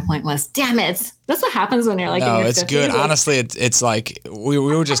forgot what my point was. Damn it. That's what happens when you're like, no, it's good. Honestly, it's like we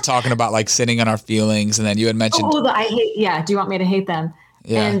were just talking about like sitting in our feelings, and then you had mentioned. Do you want me to hate them?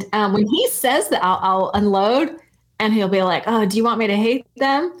 Yeah. And when he says that, I'll unload, and he'll be like, oh, do you want me to hate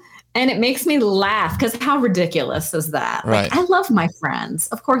them? And it makes me laugh because how ridiculous is that? Right. Like, I love my friends.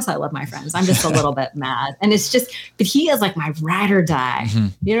 Of course I love my friends. I'm just a little bit mad. And it's just, but he is like my ride or die. Mm-hmm.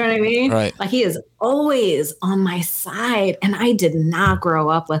 You know what I mean? Right. Like he is always on my side. And I did not grow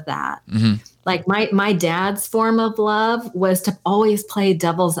up with that. Mm-hmm. Like my dad's form of love was to always play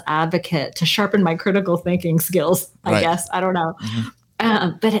devil's advocate to sharpen my critical thinking skills, I guess. I don't know.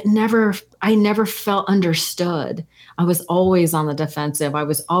 Mm-hmm. But I never felt understood. I was always on the defensive. I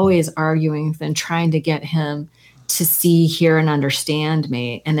was always arguing with him, trying to get him to see, hear, and understand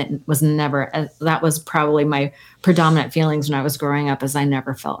me. And it was never, that was probably my predominant feelings when I was growing up, is I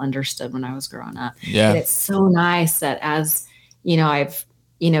never felt understood when I was growing up. Yeah. And it's so nice that as, I've,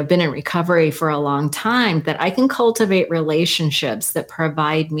 been in recovery for a long time, that I can cultivate relationships that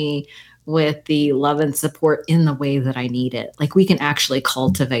provide me with the love and support in the way that I need it. Like we can actually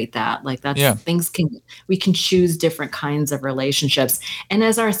cultivate that. Like that's we can choose different kinds of relationships. And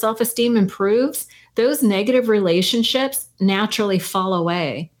as our self-esteem improves, those negative relationships naturally fall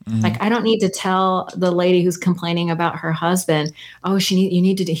away. Mm-hmm. Like I don't need to tell the lady who's complaining about her husband, oh,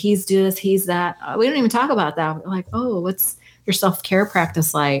 he's do this, he's that. We don't even talk about that. We're like, oh, what's your self-care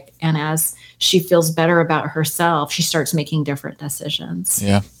practice like? And as she feels better about herself, she starts making different decisions.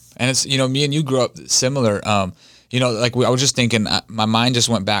 Yeah. And it's, me and you grew up similar. I was just thinking, my mind just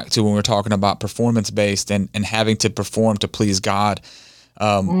went back to when we were talking about performance-based and having to perform to please God.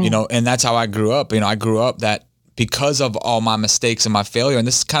 And that's how I grew up. I grew up that because of all my mistakes and my failure, and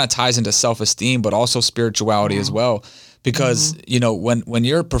this kind of ties into self-esteem, but also spirituality as well. Because, when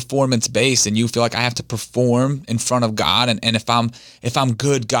you're performance-based and you feel like I have to perform in front of God, and if I'm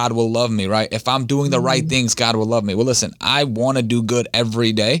good, God will love me, right? If I'm doing the right things, God will love me. Well, listen, I want to do good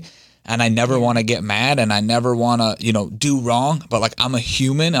every day, and I never want to get mad, and I never want to, do wrong. But like I'm a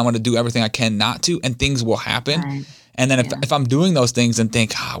human, I want to do everything I can not to, and things will happen. Right. And then if I'm doing those things and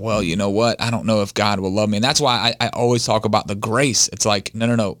think, well, you know what? I don't know if God will love me. And that's why I always talk about the grace. It's like,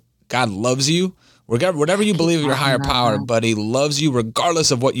 no. God loves you. Whatever you believe of your higher power, but he loves you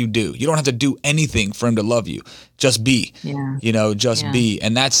regardless of what you do. You don't have to do anything for him to love you. Just be, be.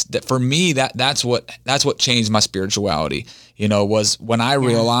 And that's for me, that's what changed my spirituality, was when I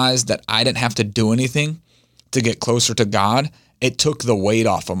realized that I didn't have to do anything to get closer to God. It took the weight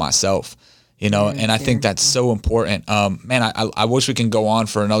off of myself, and I think that's so important. Man, I wish we can go on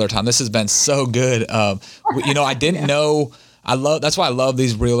for another time. This has been so good. I didn't know. That's why I love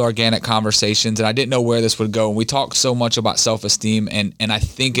these real organic conversations, and I didn't know where this would go. And we talk so much about self-esteem, and I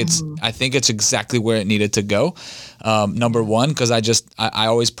think it's exactly where it needed to go. Number one, because I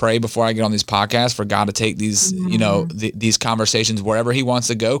always pray before I get on these podcasts for God to take these, these conversations wherever he wants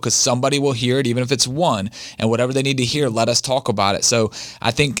to go, because somebody will hear it, even if it's one, and whatever they need to hear, let us talk about it. So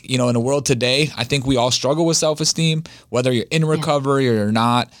I think, in the world today, I think we all struggle with self-esteem, whether you're in recovery or you're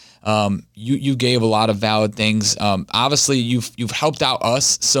not. You gave a lot of valid things. Obviously you've helped out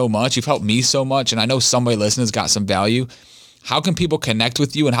us so much. You've helped me so much. And I know somebody listening has got some value. How can people connect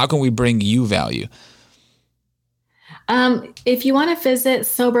with you, and how can we bring you value? If you want to visit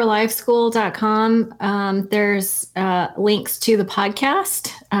soberlifeschool.com, there's links to the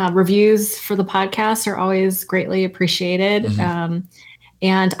podcast. Reviews for the podcast are always greatly appreciated.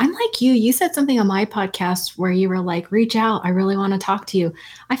 And I'm like you. You said something on my podcast where you were like, reach out. I really want to talk to you.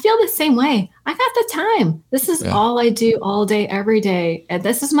 I feel the same way. I got the time. This is all I do all day, every day. And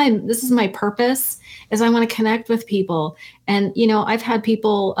this is my purpose, is I want to connect with people. And, I've had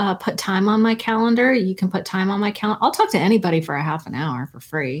people put time on my calendar. You can put time on my calendar. I'll talk to anybody for a half an hour for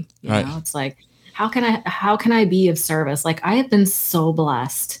free. You know, it's like, how can I be of service? Like, I have been so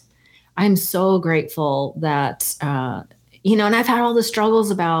blessed. I'm so grateful that, and I've had all the struggles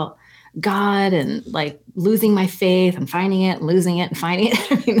about God and like losing my faith and finding it and losing it and finding it.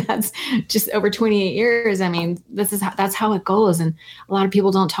 I mean, that's just over 28 years. I mean, that's how it goes. And a lot of people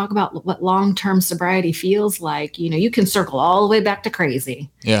don't talk about what long-term sobriety feels like. You can circle all the way back to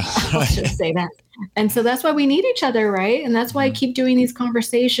crazy. Yeah. I'll just say that. And so that's why we need each other, right? And that's why I keep doing these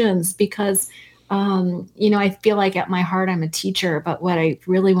conversations, because I feel like at my heart, I'm a teacher, but what I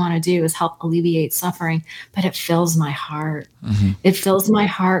really want to do is help alleviate suffering. But it fills my heart. It fills my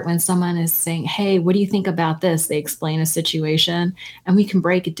heart when someone is saying, hey, what do you think about this? They explain a situation and we can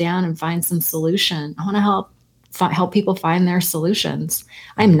break it down and find some solution. I want to help people find their solutions.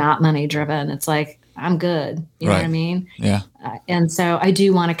 I'm not money driven. It's like, I'm good. You know what I mean? Yeah. And so I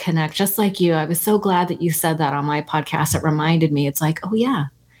do want to connect, just like you. I was so glad that you said that on my podcast. It reminded me, it's like, oh yeah,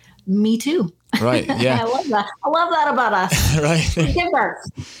 me too. Right. Yeah. I love that. I love that about us. Right.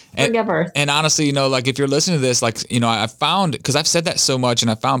 Forgivers. And honestly, like if you're listening to this, like, I found, because I've said that so much, and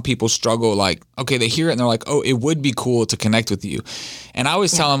I found people struggle, like, okay, they hear it and they're like, oh, it would be cool to connect with you. And I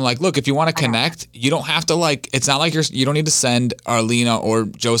always tell them, like, look, if you want to connect, you don't have to, like, it's not like you don't need to send Arlina or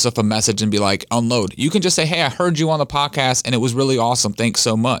Joseph a message and be like, unload. You can just say, hey, I heard you on the podcast and it was really awesome. Thanks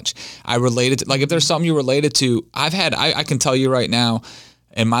so much. I related to, like, if there's something you related to, I can tell you right now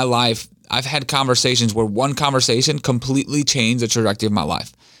in my life, I've had conversations where one conversation completely changed the trajectory of my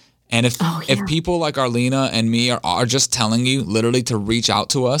life. And if people like Arlina and me are just telling you literally to reach out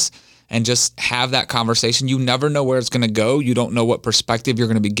to us and just have that conversation, you never know where it's going to go. You don't know what perspective you're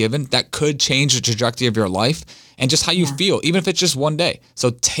going to be given. That could change the trajectory of your life and just how you feel, even if it's just one day.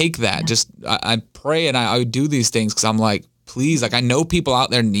 So take that. Just I pray and I do these things because I'm like, please, like, I know people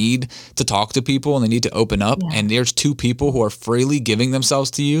out there need to talk to people and they need to open up. And there's two people who are freely giving themselves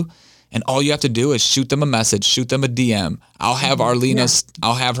to you. And all you have to do is shoot them a message, shoot them a DM. I'll have Arlina's,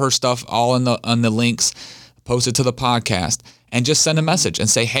 I'll have her stuff all on the links posted to the podcast, and just send a message and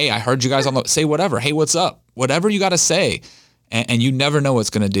say, hey, I heard you guys say whatever. Hey, what's up? Whatever you got to say. And you never know what it's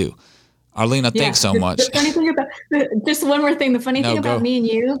going to do. Arlina, thanks so much. The funny thing about, just one more thing. The funny thing about me and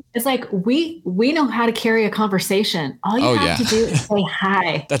you is like, we know how to carry a conversation. All you have to do is say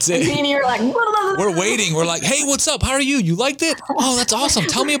hi. That's it. And you're like, we're waiting. We're like, hey, what's up? How are you? You liked it? Oh, that's awesome.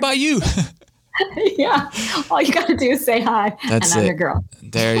 Tell me about you. Yeah. All you got to do is say hi. That's and I'm your girl.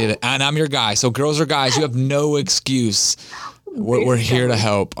 There you go. And I'm your guy. So girls or guys, you have no excuse. We're here to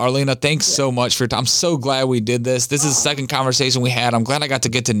help. Arlina, thanks so much for your time. I'm so glad we did this. This is the second conversation we had. I'm glad I got to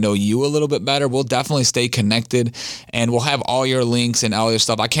get to know you a little bit better. We'll definitely stay connected, and we'll have all your links and all your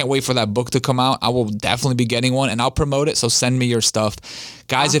stuff. I can't wait for that book to come out. I will definitely be getting one, and I'll promote it, so send me your stuff.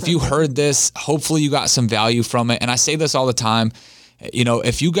 Guys, if you heard this, hopefully you got some value from it. And I say this all the time.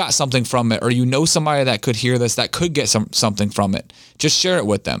 If you got something from it, or somebody that could hear this, that could get something from it, just share it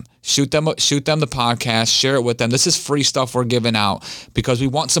with them. Shoot them the podcast, share it with them. This is free stuff we're giving out because we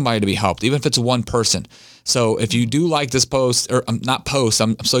want somebody to be helped, even if it's one person. So if you do like this post, or not post,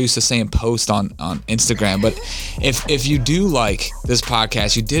 I'm so used to saying post on Instagram, but if you do like this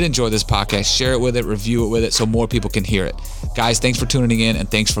podcast, you did enjoy this podcast, share it with it, review it with it so more people can hear it. Guys, thanks for tuning in,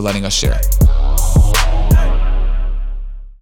 and thanks for letting us share.